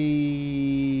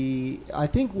 Ultimately, I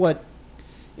think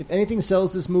if anything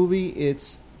sells this movie,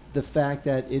 it's the fact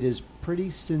that it is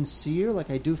pretty sincere. Like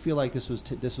I do feel like this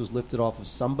was lifted off of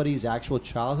somebody's actual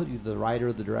childhood, either the writer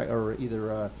or the director,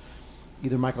 or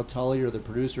either Michael Tully or the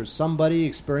producer. Somebody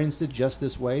experienced it just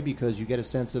this way because you get a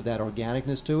sense of that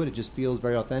organicness to it. It just feels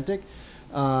very authentic.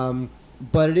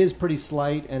 But it is pretty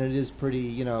slight, and it is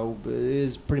pretty, it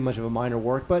is pretty much of a minor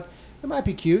work. But it might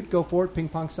be cute. Go for it. Ping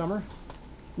Pong Summer.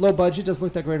 Low budget, doesn't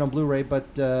look that great on Blu-ray,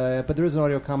 but there is an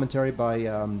audio commentary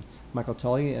by Michael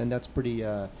Tully, and that's pretty.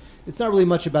 It's not really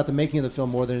much about the making of the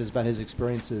film more than it is about his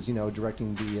experiences,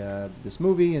 directing this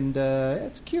movie, and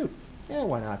it's cute. Yeah,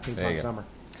 why not? Ping Pong Summer.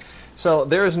 So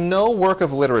there is no work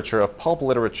of literature, of pulp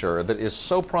literature, that is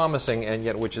so promising and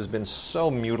yet which has been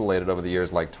so mutilated over the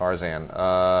years like Tarzan.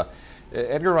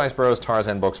 Edgar Rice Burroughs'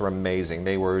 Tarzan books were amazing.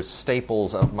 They were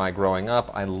staples of my growing up.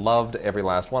 I loved every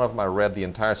last one of them. I read the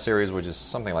entire series, which is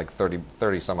something like 30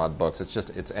 some odd books.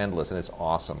 It's endless and it's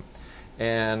awesome.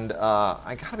 And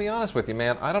I gotta be honest with you,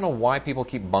 man, I don't know why people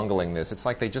keep bungling this. It's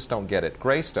like they just don't get it.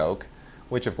 Greystoke,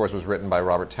 which of course was written by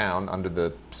Robert Towne under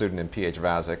the pseudonym P.H.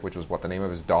 Vazick, which was what, the name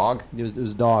of his dog? It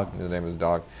was Dog. His name was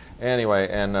Dog. Anyway,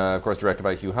 and of course directed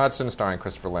by Hugh Hudson, starring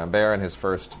Christopher Lambert in his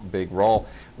first big role,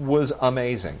 was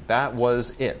amazing. That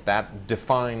was it. That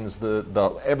defines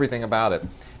the everything about it.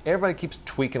 Everybody keeps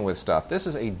tweaking with stuff. This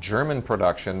is a German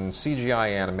production, CGI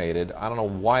animated. I don't know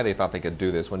why they thought they could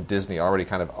do this when Disney already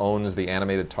kind of owns the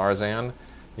animated Tarzan.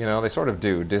 They sort of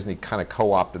do. Disney kind of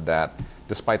co-opted that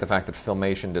despite the fact that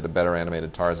Filmation did a better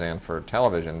animated Tarzan for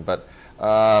television. But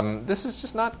this is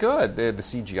just not good. The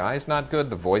CGI is not good.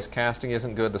 The voice casting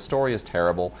isn't good. The story is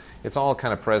terrible. It's all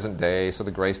kind of present day, so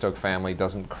the Greystoke family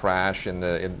doesn't crash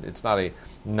it's not a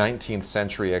 19th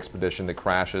century expedition that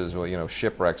crashes,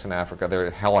 shipwrecks in Africa.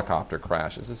 They're helicopter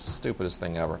crashes. It's the stupidest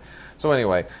thing ever. So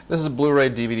anyway, this is a Blu-ray,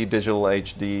 DVD, digital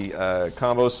HD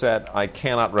combo set. I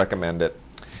cannot recommend it.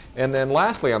 And then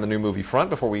lastly, on the new movie front,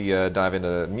 before we dive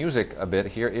into music a bit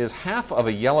here, is Half of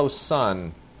a Yellow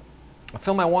Sun, a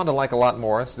film I wanted to like a lot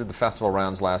more. This did the festival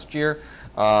rounds last year.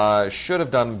 Should have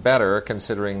done better,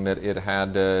 considering that it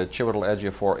had Chiwetel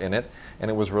Ejiofor in it, and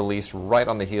it was released right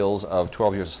on the heels of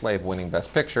 12 Years a Slave winning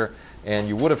Best Picture. And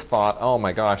you would have thought, oh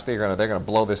my gosh, they're gonna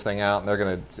blow this thing out, and they're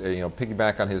gonna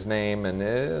piggyback on his name,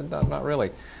 and not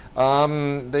really.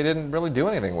 They didn't really do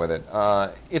anything with it.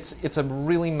 It's a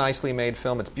really nicely made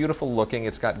film. It's beautiful looking.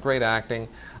 It's got great acting.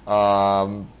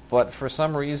 But for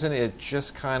some reason, it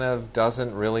just kind of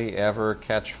doesn't really ever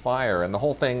catch fire. And the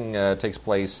whole thing takes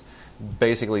place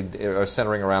basically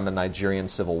centering around the Nigerian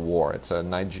Civil War. It's a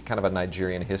kind of a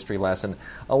Nigerian history lesson,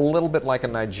 a little bit like a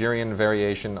Nigerian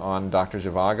variation on Dr.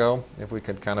 Zhivago, if we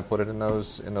could kind of put it in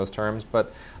those terms.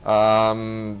 But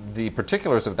the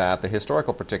particulars of that, the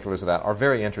historical particulars of that, are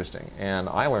very interesting, and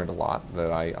I learned a lot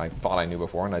that I thought I knew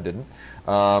before and I didn't.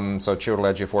 So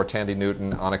Chiwetel Ejiofor, Tandy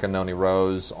Newton, Annika Noni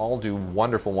Rose all do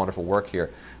wonderful, wonderful work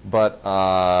here. But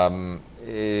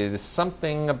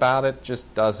something about it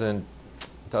just doesn't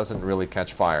really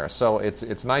catch fire. So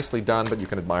it's nicely done, but you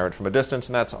can admire it from a distance,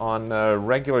 and that's on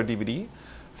regular DVD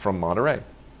from Monterey.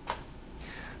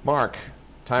 Mark,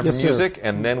 time for music,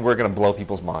 and then we're going to blow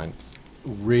people's minds.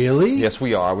 Really? Yes,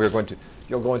 we are. You're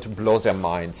going to blow their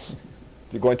minds.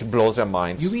 You're going to blow their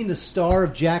minds. You mean the star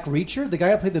of Jack Reacher? The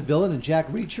guy who played the villain in Jack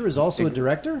Reacher is also a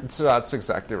director? That's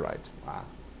exactly right. Wow.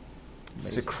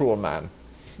 He's a cruel man.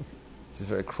 He's a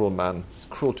very cruel man. He's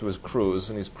cruel to his crews,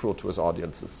 and he's cruel to his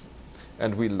audiences.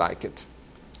 And we like it.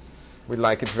 We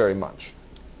like it very much.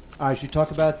 All right, should we talk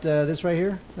about this right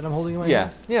here that I'm holding in my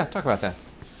hand? Yeah, talk about that.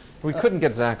 We couldn't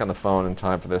get Zach on the phone in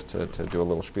time for this to do a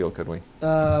little spiel, could we?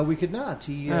 We could not.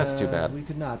 That's too bad. We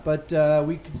could not. But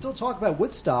we can still talk about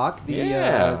Woodstock,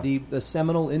 the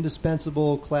seminal,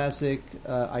 indispensable, classic,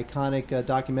 iconic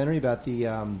documentary about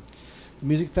the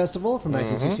music festival from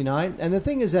 1969. And the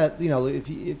thing is that,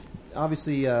 if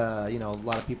obviously, a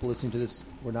lot of people listening to this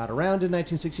were not around in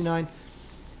 1969,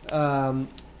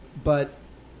 but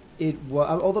it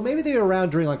was, although maybe they were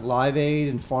around during like Live Aid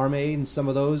and Farm Aid and some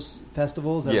of those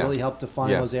festivals that really helped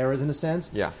define those eras in a sense.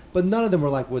 Yeah. But none of them were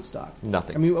like Woodstock.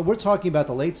 Nothing. I mean, we're talking about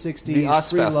the late 60s. The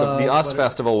US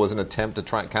Festival was an attempt to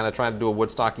try to do a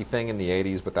Woodstocky thing in the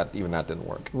 80s, but that didn't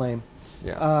work. Lame.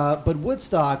 Yeah. But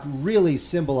Woodstock really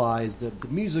symbolized the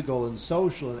musical and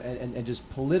social and just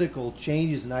political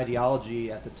changes in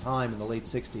ideology at the time in the late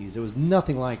 60s. There was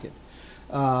nothing like it.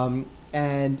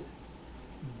 And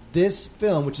this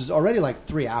film, which is already like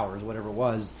 3 hours, whatever it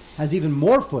was, has even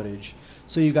more footage.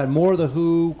 So you've got more of The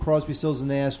Who, Crosby, Stills,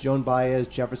 Nash, Joan Baez,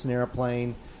 Jefferson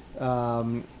Airplane.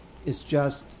 It's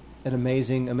just an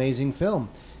amazing, amazing film.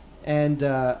 And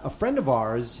a friend of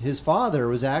ours, his father,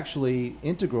 was actually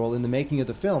integral in the making of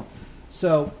the film.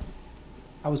 So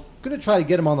I was going to try to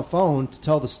get him on the phone to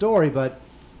tell the story, but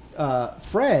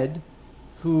Fred,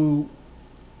 who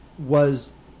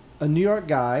was a New York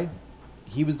guy,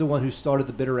 he was the one who started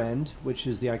the Bitter End, which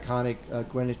is the iconic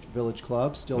Greenwich Village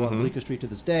Club, still on Bleecker Street to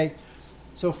this day.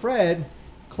 So Fred,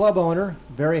 club owner,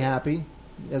 very happy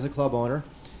as a club owner,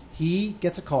 he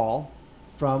gets a call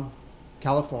from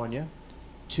California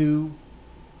to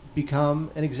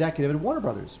become an executive at Warner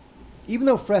Brothers, even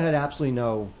though Fred had absolutely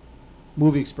no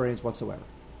movie experience whatsoever.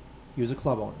 He was a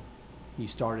club owner. He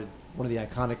started one of the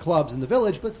iconic clubs in the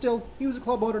village, but still, he was a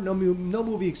club owner, no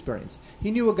movie experience.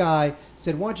 He knew a guy,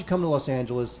 said, why don't you come to Los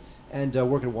Angeles and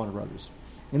work at Warner Brothers?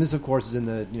 And this, of course, is in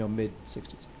the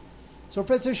mid-'60s. So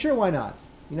Fred says, sure, why not?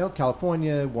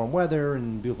 California, warm weather,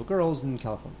 and beautiful girls in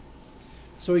California.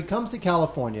 So he comes to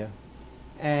California,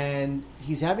 and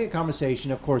he's having a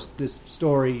conversation. Of course, this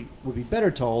story would be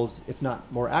better told, if not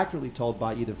more accurately told,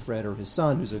 by either Fred or his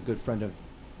son, who's a good friend of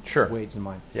Wade's and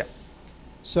mine. Yeah.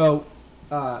 So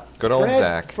good old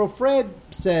Zach. So Fred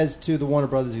says to the Warner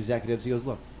Brothers executives, he goes,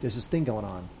 look, there's this thing going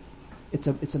on. It's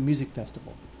a music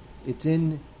festival. It's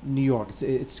in New York.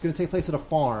 It's going to take place at a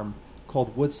farm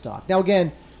called Woodstock. Now,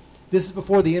 again, this is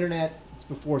before the internet. It's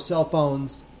before cell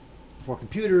phones, before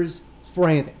computers, before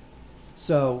anything.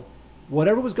 So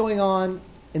whatever was going on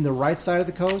in the right side of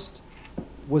the coast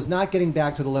was not getting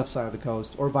back to the left side of the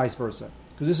coast, or vice versa,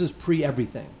 because this is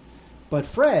pre-everything. But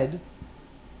Fred,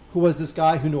 who was this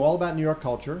guy who knew all about New York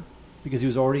culture, because he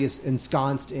was already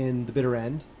ensconced in The Bitter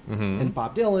End and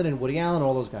Bob Dylan and Woody Allen and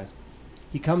all those guys.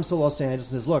 He comes to Los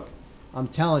Angeles and says, look, I'm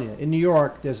telling you, in New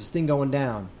York, there's this thing going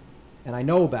down, and I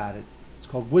know about it. It's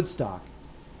called Woodstock.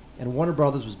 And Warner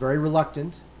Brothers was very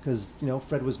reluctant because,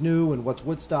 Fred was new, and what's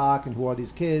Woodstock, and who are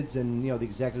these kids, and, the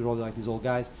executives were all like these old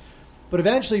guys. But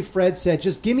eventually Fred said,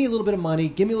 just give me a little bit of money,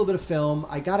 give me a little bit of film.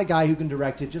 I got a guy who can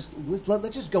direct it.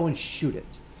 Let's just go and shoot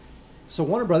it. So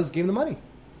Warner Brothers gave him the money.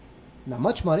 Not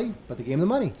much money, but they gave him the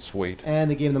money. Sweet.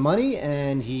 And they gave him the money,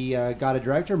 and he got a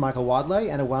director, Michael Wadleigh,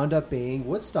 and it wound up being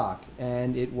Woodstock.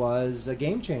 And it was a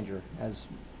game changer, as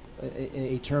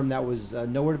a term that was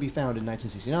nowhere to be found in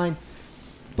 1969.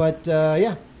 But,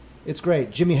 it's great.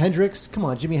 Jimi Hendrix. Come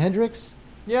on, Jimi Hendrix.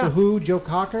 Yeah. The Who, Joe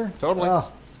Cocker. Totally.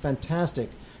 Oh, it's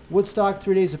fantastic. Woodstock,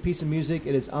 3 days, a piece of music.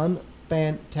 It is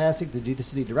fantastic. This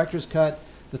is the director's cut.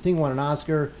 The thing won an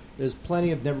Oscar. There's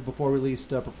plenty of never-before-released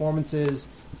performances,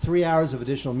 3 hours of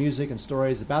additional music and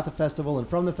stories about the festival and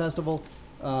from the festival.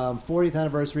 40th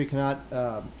anniversary,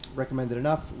 cannot recommend it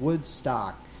enough.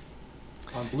 Woodstock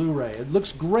on Blu-ray. It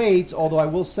looks great, although I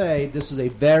will say this is this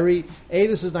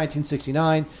is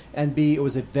 1969, and B, it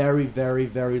was a very, very,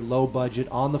 very low-budget,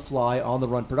 on-the-fly,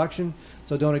 on-the-run production,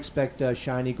 so don't expect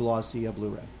shiny, glossy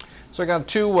Blu-ray. So I got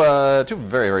two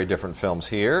very, very different films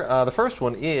here. The first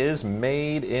one is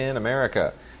Made in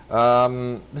America.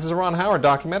 This is a Ron Howard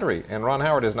documentary, and Ron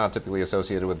Howard is not typically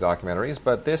associated with documentaries,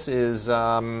 but this is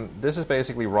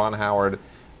basically Ron Howard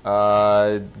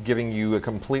giving you a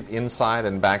complete inside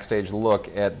and backstage look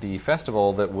at the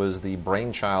festival that was the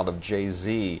brainchild of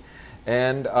Jay-Z.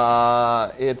 And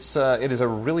it is a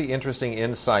really interesting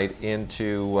insight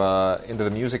into the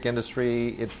music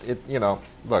industry.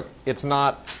 Look, it's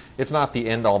not the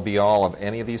end all be all of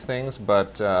any of these things,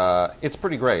 but it's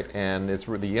pretty great, and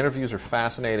the interviews are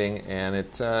fascinating, and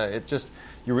it just,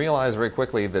 you realize very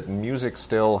quickly that music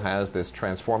still has this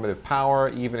transformative power,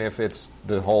 even if it's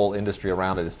the whole industry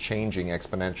around it is changing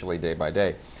exponentially day by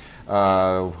day.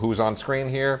 Who's on screen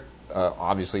here?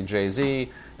 Obviously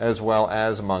Jay-Z, as well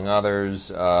as, among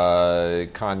others,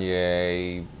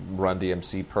 Kanye, Run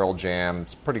DMC, Pearl Jam.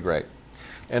 It's pretty great.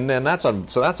 And then that's on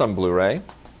Blu-ray.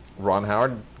 Ron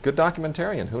Howard, good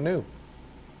documentarian. Who knew?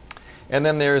 And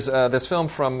then there's this film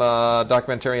from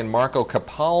documentarian Marco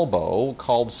Capalbo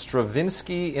called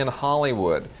Stravinsky in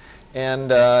Hollywood.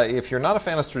 And if you're not a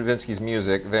fan of Stravinsky's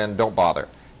music, then don't bother.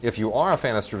 If you are a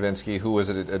fan of Stravinsky, who is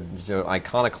an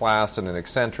iconoclast and an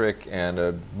eccentric and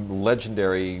a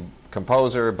legendary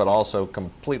composer, but also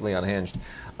completely unhinged,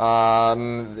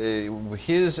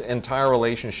 his entire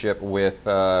relationship with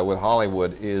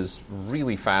Hollywood is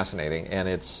really fascinating, and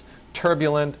it's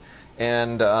turbulent,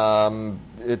 and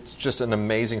it's just an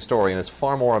amazing story, and it's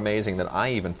far more amazing than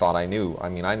I even thought I knew. I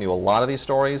mean, I knew a lot of these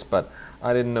stories, but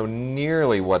I didn't know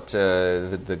nearly what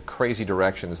the crazy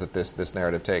directions that this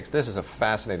narrative takes. This is a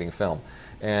fascinating film,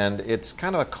 and it's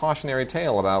kind of a cautionary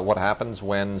tale about what happens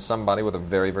when somebody with a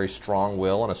very, very strong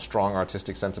will and a strong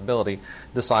artistic sensibility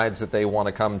decides that they want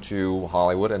to come to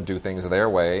Hollywood and do things their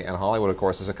way. And Hollywood, of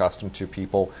course, is accustomed to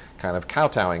people kind of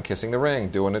kowtowing, kissing the ring,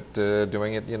 doing it.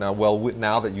 Well,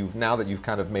 now that you've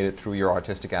kind of made it through your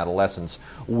artistic adolescence,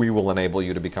 we will enable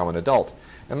you to become an adult.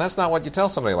 And that's not what you tell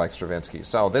somebody like Stravinsky.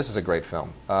 So this is a great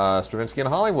film. Stravinsky in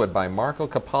Hollywood by Marco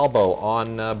Capalbo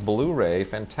on Blu-ray,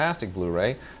 fantastic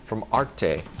Blu-ray from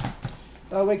Arte.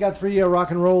 We got 3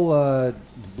 rock and roll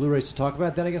Blu-rays to talk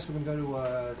about. Then I guess we can go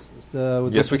to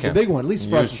the big one, at least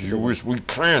for us. Yes, we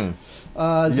can.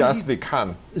 Yes, we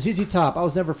can. ZZ Top. I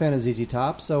was never a fan of ZZ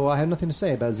Top, so I have nothing to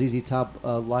say about ZZ Top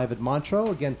Live at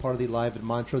Montreux. Again, part of the Live at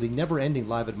Montreux, the never-ending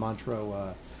Live at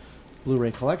Montreux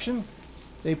Blu-ray collection.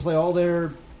 They play all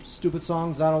their stupid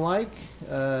songs I don't like,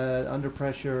 Under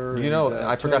Pressure,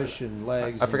 I forgot and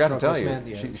Legs. I forgot to tell you,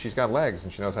 Yeah. She's got legs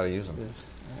and she knows how to use them.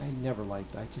 I never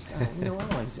liked. I never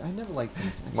liked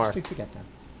things. I just forget them.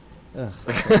 Ugh.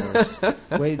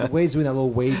 Wade's doing that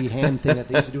little wavy hand thing that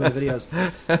they used to do in the videos.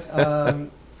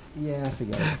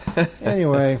 Forget it.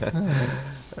 Anyway,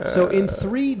 so in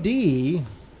 3D,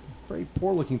 very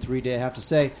poor-looking 3D, I have to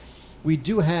say. We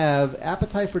do have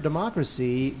Appetite for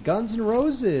Democracy, Guns N'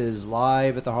 Roses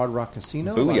live at the Hard Rock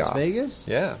Casino, Booyah. Las Vegas.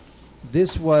 Yeah.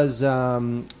 This was.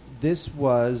 Okay,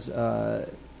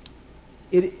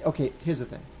 here's the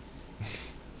thing.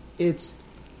 It's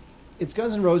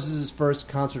Guns N' Roses' first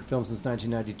concert film since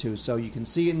 1992, so you can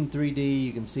see it in 3D,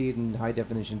 you can see it in high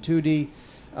definition 2D.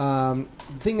 The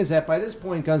thing is that by this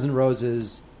point, Guns N'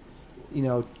 Roses,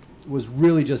 was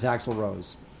really just Axl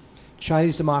Rose.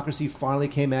 Chinese Democracy finally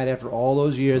came out after all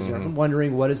those years. Mm-hmm. You're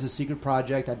wondering, what is the secret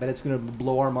project? I bet it's going to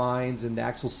blow our minds. And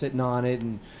Axl's sitting on it,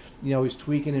 and he's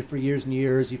tweaking it for years and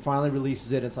years. He finally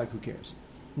releases it. And it's like, who cares?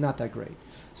 Not that great.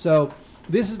 So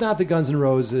this is not the Guns N'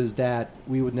 Roses that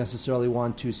we would necessarily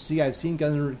want to see. I've seen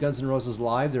Guns N' Roses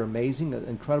live. They're amazing,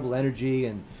 incredible energy,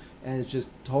 and it's just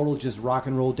total just rock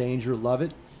and roll danger. Love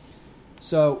it.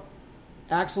 So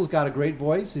Axl's got a great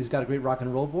voice. He's got a great rock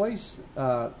and roll voice.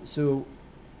 So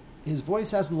his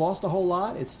voice hasn't lost a whole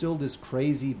lot. It's still this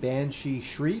crazy banshee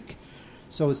shriek.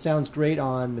 So it sounds great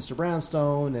on Mr.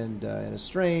 Brownstone and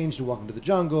Estranged and Welcome to the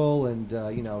Jungle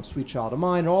and Sweet Child of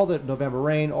Mine, all the November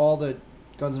Rain, all the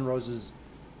Guns N' Roses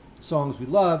songs we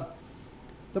love.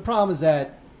 The problem is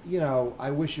that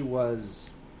I wish it was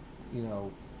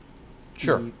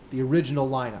sure the original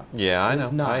lineup. Yeah, I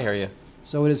know. I hear you.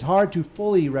 So it is hard to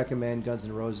fully recommend Guns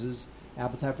N' Roses,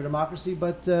 Appetite for Democracy,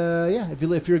 but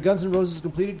if you're a Guns N' Roses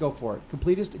completed, go for it.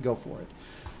 Completist, go for it.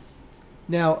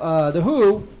 Now, The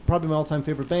Who, probably my all-time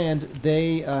favorite band,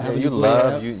 they have you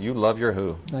love your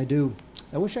Who. I do.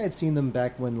 I wish I had seen them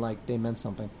back when they meant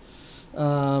something.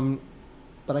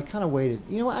 But I kind of waited.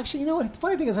 Actually, what? The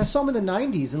funny thing is, I saw them in the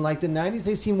 90s, and the 90s,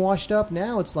 they seem washed up.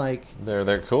 Now it's like...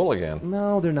 They're cool again.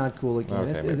 No, they're not cool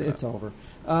again. Okay, it's over.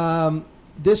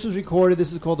 This was recorded.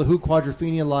 This is called The Who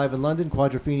Quadrophenia Live in London.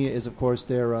 Quadrophenia is, of course,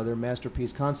 their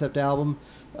masterpiece concept album,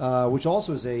 which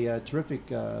also is a terrific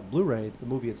Blu-ray, the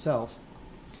movie itself.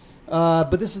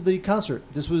 But this is the concert.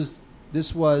 This was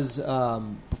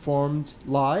performed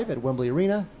live at Wembley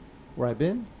Arena, where I've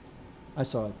been. I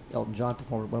saw Elton John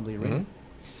perform at Wembley Arena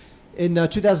in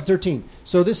 2013.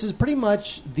 So this is pretty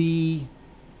much the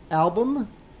album.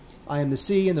 I Am the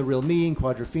Sea and The Real Me and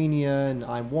Quadrophenia and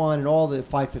I'm One and all the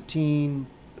 515,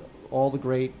 all the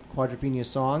great Quadrophenia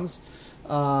songs.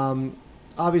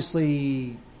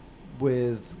 Obviously,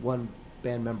 with one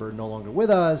band member no longer with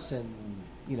us, and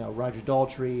Roger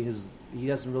Daltrey, he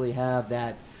doesn't really have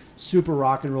that super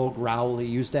rock and roll growl he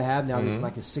used to have. Now he's in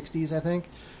his 60s, I think.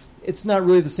 It's not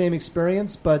really the same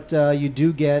experience, but you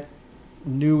do get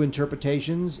new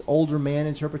interpretations, older man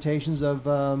interpretations of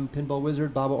Pinball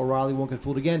Wizard, Baba O'Reilly, Won't Get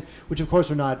Fooled Again, which of course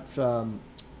are not, a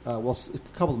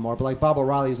couple of them are, but Baba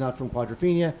O'Reilly is not from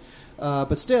Quadrophenia.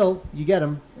 But still, you get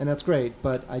them, and that's great.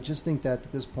 But I just think that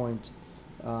at this point,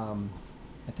 I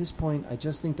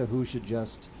just think The Who should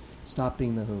just stop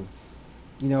being The Who.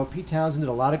 Pete Townsend did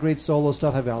a lot of great solo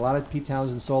stuff. I've got a lot of Pete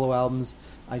Townsend solo albums.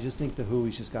 I just think The Who,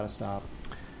 he's just got to stop.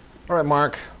 All right,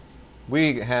 Mark.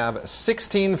 We have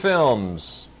 16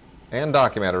 films and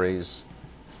documentaries,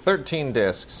 13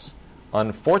 discs.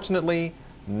 Unfortunately,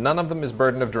 none of them is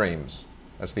Burden of Dreams.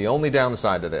 That's the only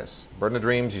downside to this. Burden of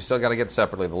Dreams, you still got to get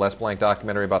separately. The Les Blank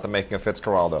documentary about the making of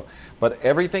Fitzcarraldo. But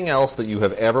everything else that you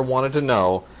have ever wanted to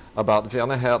know about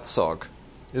Werner Herzog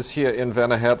is here in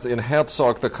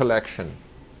Herzog the Collection,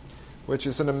 which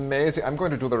is an amazing... I'm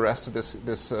going to do the rest of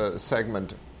this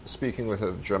segment speaking with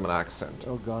a German accent.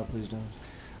 Oh, God, please don't.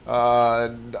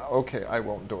 Okay, I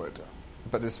won't do it.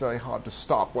 But it's very hard to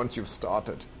stop once you've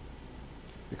started.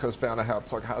 Because Werner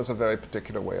Herzog has a very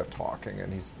particular way of talking,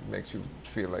 and he makes you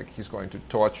feel like he's going to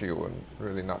torture you and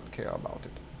really not care about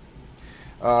it.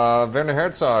 Werner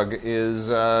Herzog is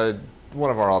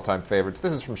one of our all-time favorites.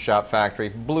 This is from Shout Factory,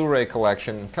 Blu-ray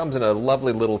collection. Comes in a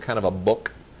lovely little kind of a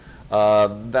book.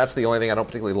 That's the only thing I don't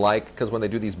particularly like, because when they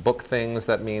do these book things,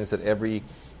 that means that every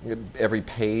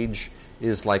page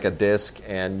is like a disc,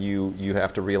 and you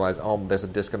have to realize, there's a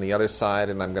disc on the other side,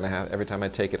 and I'm going to have, every time I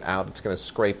take it out, it's going to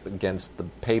scrape against the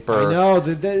paper. I know.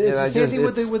 It's the same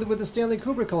thing with the Stanley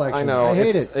Kubrick collection. I know. I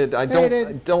hate it. I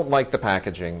don't like the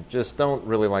packaging. Just don't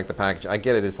really like the packaging. I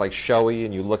get it. It's like showy,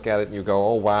 and you look at it and you go,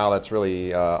 oh, wow, that's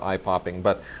really eye-popping.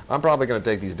 But I'm probably going to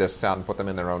take these discs out and put them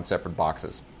in their own separate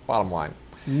boxes. Bottom line.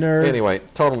 Nerd. Anyway,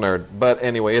 total nerd. But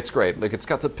anyway, it's great. Like, it's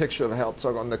got the picture of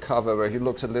Herzog on the cover where he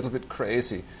looks a little bit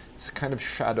crazy. It's kind of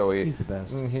shadowy. He's the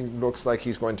best. He looks like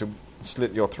he's going to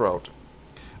slit your throat.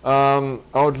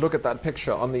 Look at that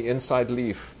picture on the inside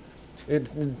leaf.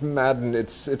 It's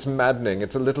maddening.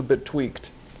 It's a little bit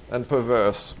tweaked and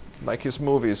perverse, like his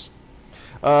movies.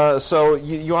 So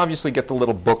you obviously get the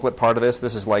little booklet part of this.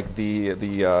 This is like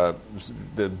the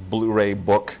Blu-ray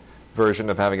book version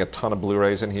of having a ton of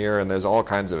Blu-rays in here, and there's all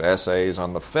kinds of essays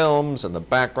on the films and the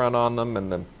background on them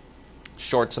and the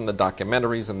shorts and the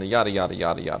documentaries and the yada, yada,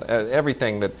 yada, yada.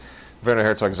 Everything that Werner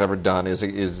Herzog has ever done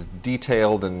is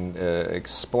detailed and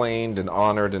explained and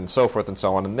honored and so forth and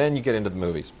so on, and then you get into the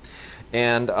movies.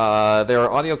 And there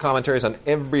are audio commentaries on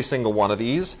every single one of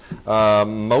these.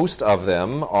 Most of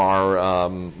them are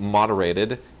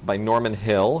moderated by Norman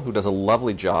Hill, who does a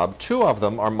lovely job. 2 of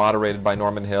them are moderated by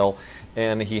Norman Hill,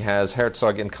 and he has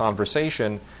Herzog in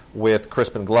conversation with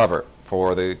Crispin Glover.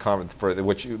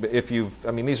 which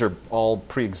these are all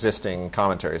pre-existing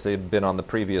commentaries. They've been on the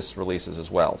previous releases as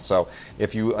well. So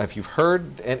if you've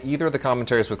heard either of the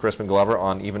commentaries with Crispin Glover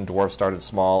on Even Dwarfs Started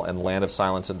Small and Land of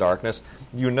Silence and Darkness,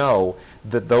 you know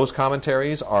that those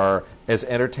commentaries are as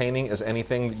entertaining as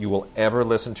anything that you will ever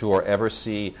listen to or ever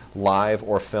see live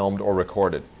or filmed or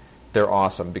recorded. They're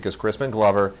awesome because Crispin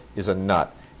Glover is a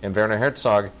nut, and Werner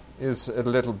Herzog is a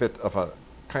little bit of a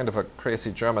kind of a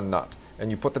crazy German nut. And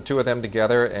you put the two of them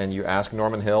together and you ask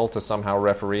Norman Hill to somehow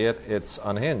referee it, it's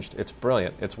unhinged. It's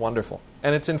brilliant. It's wonderful.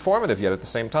 And it's informative yet at the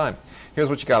same time. Here's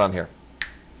what you got on here.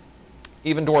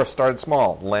 Even Dwarfs Started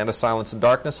Small, Land of Silence and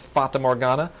Darkness, Fata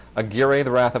Morgana, Aguirre, The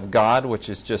Wrath of God, which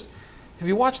is just... Have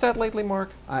you watched that lately,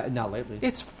 Mark? Not lately.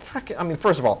 It's freaking...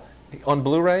 first of all, on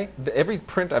Blu-ray, every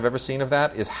print I've ever seen of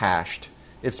that is hashed.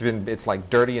 It's like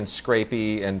dirty and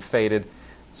scrapey and faded.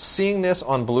 Seeing this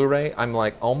on Blu-ray, I'm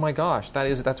like, oh my gosh,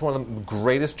 that's one of the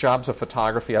greatest jobs of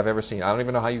photography I've ever seen. I don't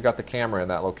even know how you got the camera in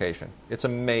that location. It's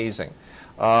amazing.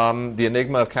 The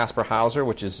Enigma of Caspar Hauser,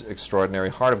 which is extraordinary.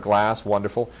 Heart of Glass,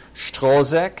 wonderful.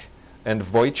 Strozek and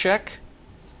Wojciech,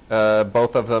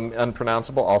 both of them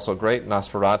unpronounceable, also great.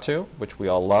 Nosferatu, which we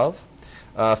all love.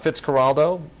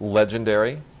 Fitzcarraldo,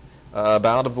 legendary.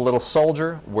 Ballad of the Little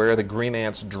Soldier, Where the Green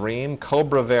Ants Dream.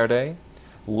 Cobra Verde.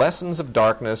 Lessons of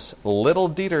Darkness, Little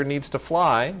Dieter Needs to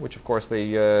Fly, which of course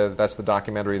that's the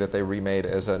documentary that they remade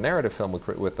as a narrative film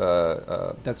with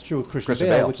that's true, with Christian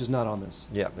Bale, which is not on this.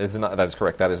 Yeah, it's not. That is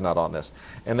correct. That is not on this.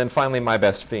 And then finally, My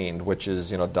Best Fiend, which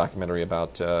is a documentary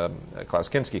about Klaus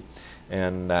Kinski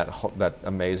and that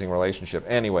amazing relationship.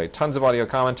 Anyway, tons of audio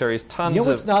commentaries. Tons. You know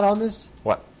what's not on this?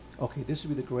 What? Okay, this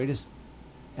would be the greatest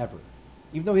ever,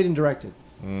 even though he didn't direct it.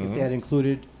 If they had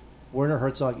included Werner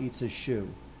Herzog Eats His Shoe.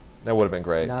 That would have been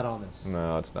great. Not on this.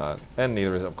 No, it's not. And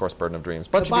neither is, of course, Burden of Dreams.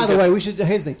 But by the way, we should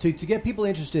hesitate. To get people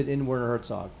interested in Werner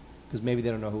Herzog, because maybe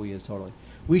they don't know who he is totally,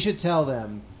 we should tell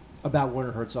them about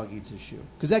Werner Herzog Eats His Shoe.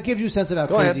 Because that gives you a sense of how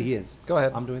crazy he is. Go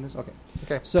ahead. I'm doing this?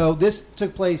 Okay. So this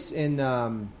took place in,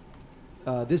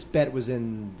 this bet was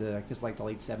in the late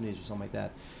 70s or something like that.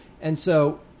 And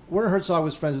so Werner Herzog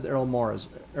was friends with Errol Morris.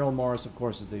 Errol Morris, of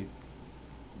course, is the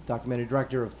documentary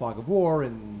director of Fog of War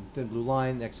and Thin Blue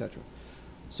Line, etc.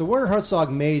 So Werner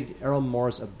Herzog made Errol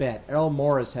Morris a bet. Errol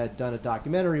Morris had done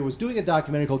was doing a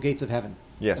documentary called Gates of Heaven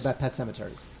about pet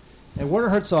cemeteries. And Werner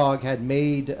Herzog had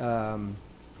made, Werner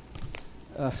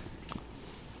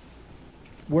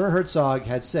Herzog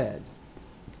had said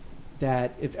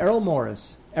that if Errol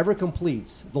Morris ever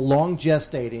completes the long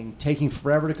gestating, taking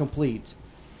forever to complete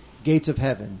Gates of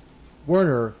Heaven,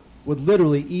 Werner would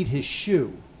literally eat his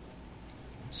shoe.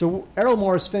 So Errol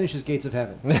Morris finishes Gates of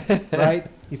Heaven, right?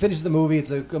 He finishes the movie.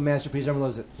 It's a masterpiece. Everyone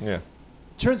loves it. Yeah.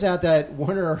 Turns out that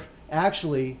Werner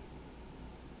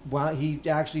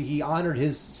he honored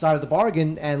his side of the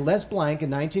bargain, and Les Blank in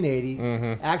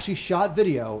 1980 actually shot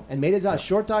video and made a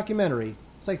short documentary.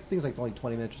 It's like things like only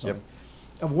 20 minutes or something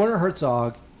of Werner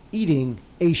Herzog eating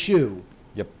a shoe.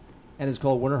 Yep. And it's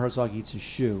called Werner Herzog Eats His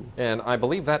Shoe. And I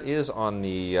believe that is on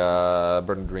the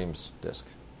Burden of Dreams disc.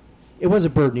 It was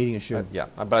a bird eating a shoe. Yeah,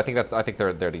 but I think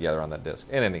they're together on that disc.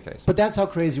 In any case, but that's how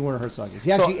crazy Werner Herzog is.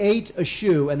 He actually ate a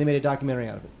shoe, and they made a documentary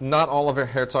out of it. Not all of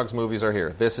Herzog's movies are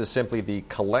here. This is simply the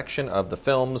collection of the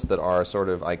films that are sort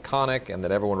of iconic and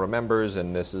that everyone remembers.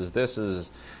 And this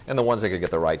is, and the ones they could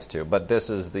get the rights to. But this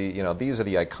is these are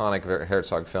the iconic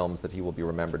Herzog films that he will be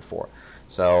remembered for.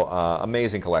 So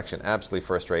amazing collection, absolutely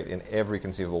first rate in every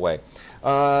conceivable way.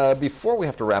 Before we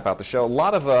have to wrap out the show, a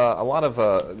lot of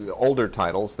older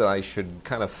titles that I should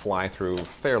kind of fly through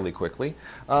fairly quickly.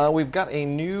 We've got a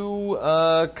new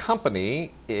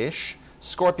company-ish,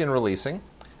 Scorpion Releasing,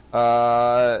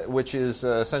 which is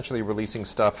essentially releasing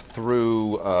stuff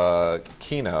through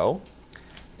Kino.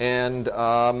 And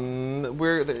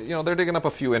they're digging up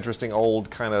a few interesting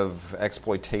old kind of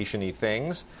exploitation-y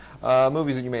things.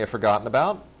 Movies that you may have forgotten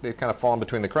about. They've kind of fallen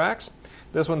between the cracks.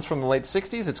 This one's from the late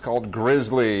 60s. It's called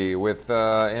Grizzly with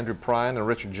Andrew Prine and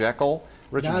Richard Jekyll.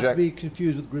 Not to be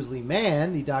confused with Grizzly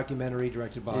Man, the documentary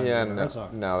directed by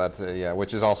Herzog. No, that's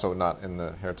which is also not in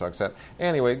the Herzog set.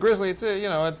 Anyway, Grizzly, it's kind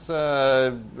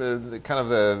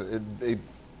of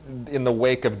in the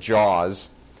wake of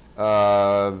Jaws.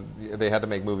 They had to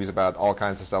make movies about all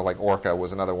kinds of stuff, like Orca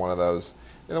was another one of those.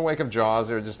 In the wake of Jaws,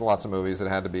 there were just lots of movies that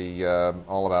had to be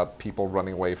all about people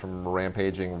running away from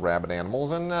rampaging rabid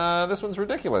animals, and this one's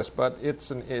ridiculous, but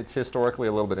it's historically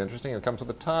a little bit interesting. It comes with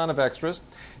a ton of extras,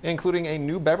 including a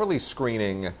New Beverly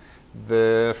screening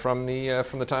from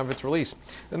the time of its release.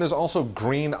 Then there's also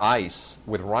Green Ice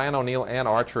with Ryan O'Neal, Ann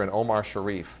Archer, and Omar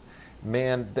Sharif.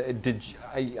 Man,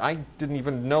 I didn't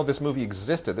even know this movie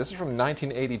existed. This is from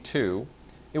 1982.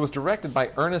 It was directed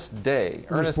by Ernest Day.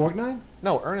 Ernest Borgnine?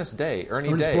 No, Ernest Day.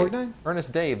 Ernest Day. Borgnine?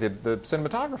 Ernest Day, the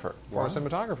cinematographer. Wow. Former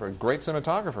cinematographer. Great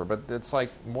cinematographer. But it's like,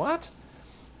 what?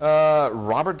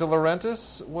 Robert De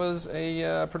Laurentiis was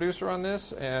a producer on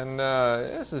this, and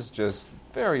this is just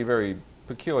very, very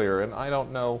peculiar, and I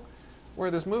don't know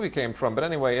where this movie came from. But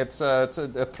anyway, it's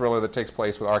a thriller that takes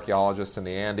place with archaeologists in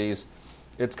the Andes.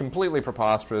 It's completely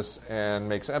preposterous and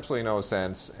makes absolutely no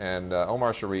sense, and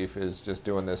Omar Sharif is just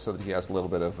doing this so that he has a little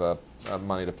bit of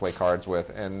money to play cards with,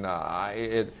 and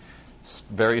it's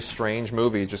a very strange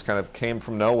movie. It just kind of came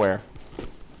from nowhere.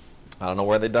 I don't know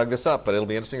where they dug this up, but it'll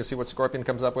be interesting to see what Scorpion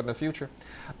comes up with in the future.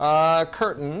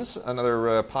 Curtains,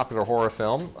 another popular horror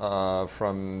film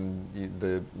from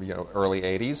the early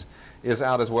 80s, is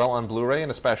out as well on Blu-ray in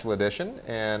a special edition,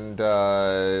 and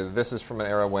this is from an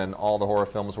era when all the horror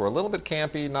films were a little bit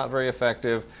campy, not very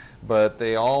effective, but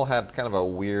they all had kind of a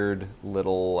weird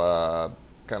little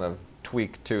kind of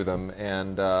tweak to them,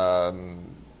 and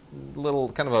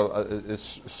little kind of a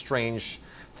strange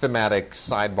thematic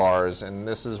sidebars, and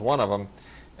this is one of them.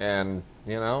 And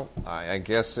I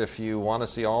guess if you want to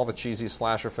see all the cheesy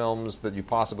slasher films that you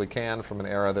possibly can from an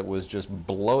era that was just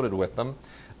bloated with them,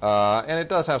 and it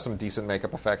does have some decent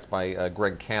makeup effects by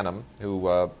Greg Canham, who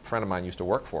a friend of mine used to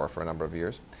work for a number of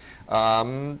years.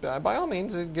 By all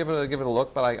means, give it a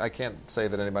look, but I can't say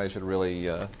that anybody should really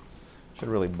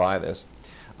buy this.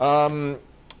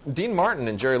 Dean Martin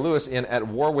and Jerry Lewis in At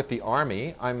War with the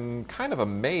Army. I'm kind of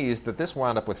amazed that this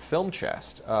wound up with Film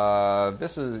Chest.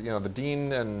 This is, the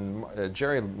Dean and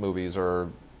Jerry movies have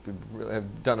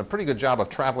done a pretty good job of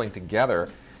traveling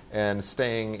together and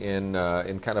staying in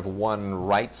kind of one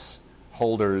rights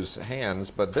holder's hands,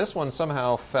 but this one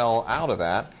somehow fell out of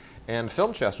that, and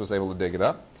Film Chest was able to dig it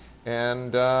up,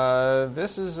 and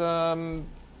this is not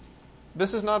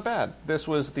bad. This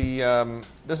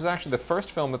is actually the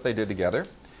first film that they did together.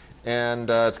 And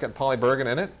it's got Polly Bergen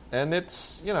in it, and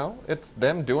it's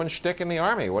them doing shtick in the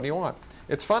Army. What do you want?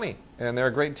 It's funny, and they're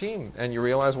a great team, and you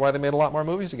realize why they made a lot more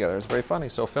movies together. It's very funny.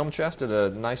 So Film Chest did a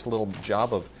nice little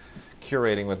job of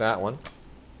curating with that one.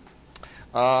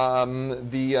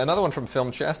 Another one from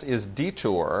Film Chest is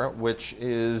Detour, which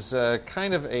is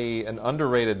kind of an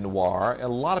underrated noir. A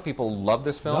lot of people love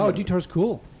this film. Oh, Detour's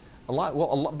cool.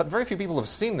 But very few people have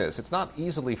seen this. It's not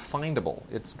easily findable.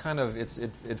 It's kind of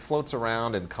it floats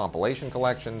around in compilation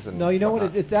collections and. No, you know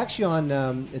what? It's actually on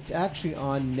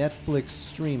Netflix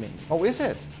streaming. Oh, is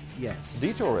it? Yes.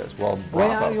 Detour is. Well,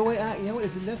 bravo. You know what?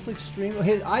 Is it Netflix streaming?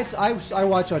 Hey, I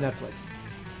watch on Netflix.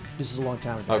 This is a long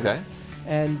time ago. Okay.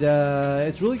 And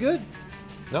it's really good.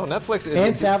 No, Netflix.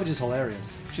 Anne Savage is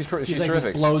hilarious. She's like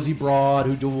terrific. This blowsy broad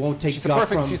who won't take guff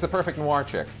from. She's the perfect noir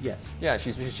chick. Yes. Yeah,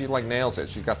 she like nails it.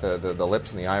 She's got the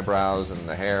lips and the eyebrows and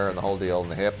the hair and the whole deal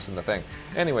and the hips and the thing.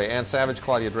 Anyway, Anne Savage,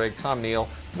 Claudia Drake, Tom Neal.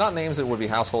 Not names that would be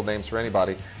household names for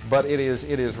anybody, but it is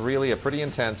really a pretty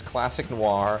intense classic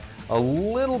noir. A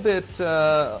little bit.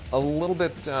 I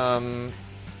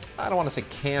don't want to say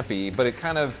campy, but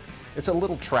it's a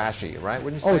little trashy, right?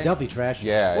 Wouldn't you say? Oh, definitely trashy.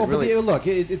 Yeah. Well, but look,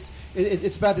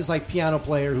 it's about this like piano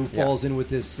player who falls in with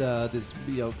this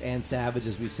Anne Savage,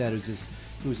 as we said, who's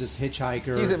this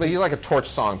hitchhiker. He's like a torch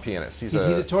song pianist. He's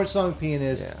a torch song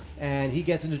pianist, and he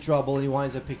gets into trouble, and he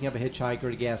winds up picking up a hitchhiker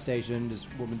at a gas station. This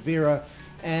woman Vera,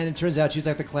 and it turns out she's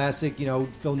like the classic,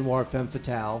 film noir femme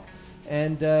fatale,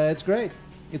 and it's great.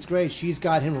 It's great. She's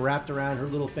got him wrapped around her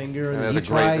little finger, and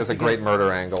there's a great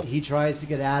murder angle. He tries to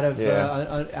get out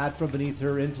from beneath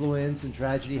her influence, and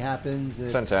tragedy happens.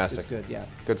 It's fantastic. It's good, yeah.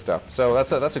 Good stuff. So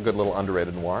that's a good little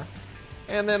underrated noir.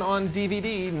 And then on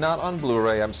DVD, not on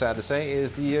Blu-ray, I'm sad to say,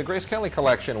 is the Grace Kelly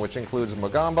collection, which includes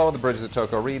Mogambo, The Bridges of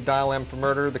Toko Reed, Dial M for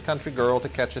Murder, The Country Girl, To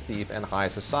Catch a Thief, and High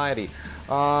Society.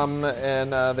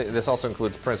 This also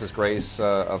includes Princess Grace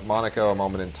of Monaco, A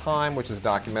Moment in Time, which is a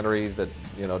documentary that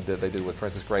they did with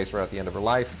Princess Grace right at the end of her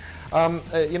life.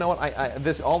 You know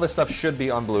what? All this stuff should be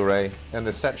on Blu-ray, and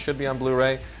the set should be on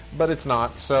Blu-ray, but it's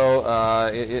not. So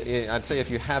I'd say if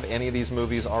you have any of these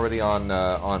movies already on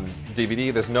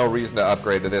DVD, there's no reason to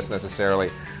upgrade to this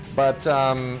necessarily. But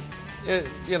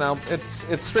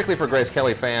it's strictly for Grace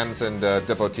Kelly fans and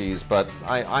devotees. But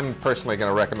I'm personally going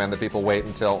to recommend that people wait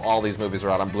until all these movies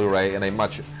are out on Blu-ray in a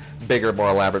much bigger, more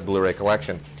elaborate Blu-ray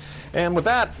collection. And with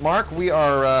that, Mark, we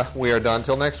are done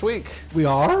till next week. We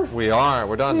are? We are.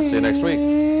 We're done. See you next week.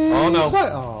 Oh,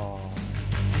 no.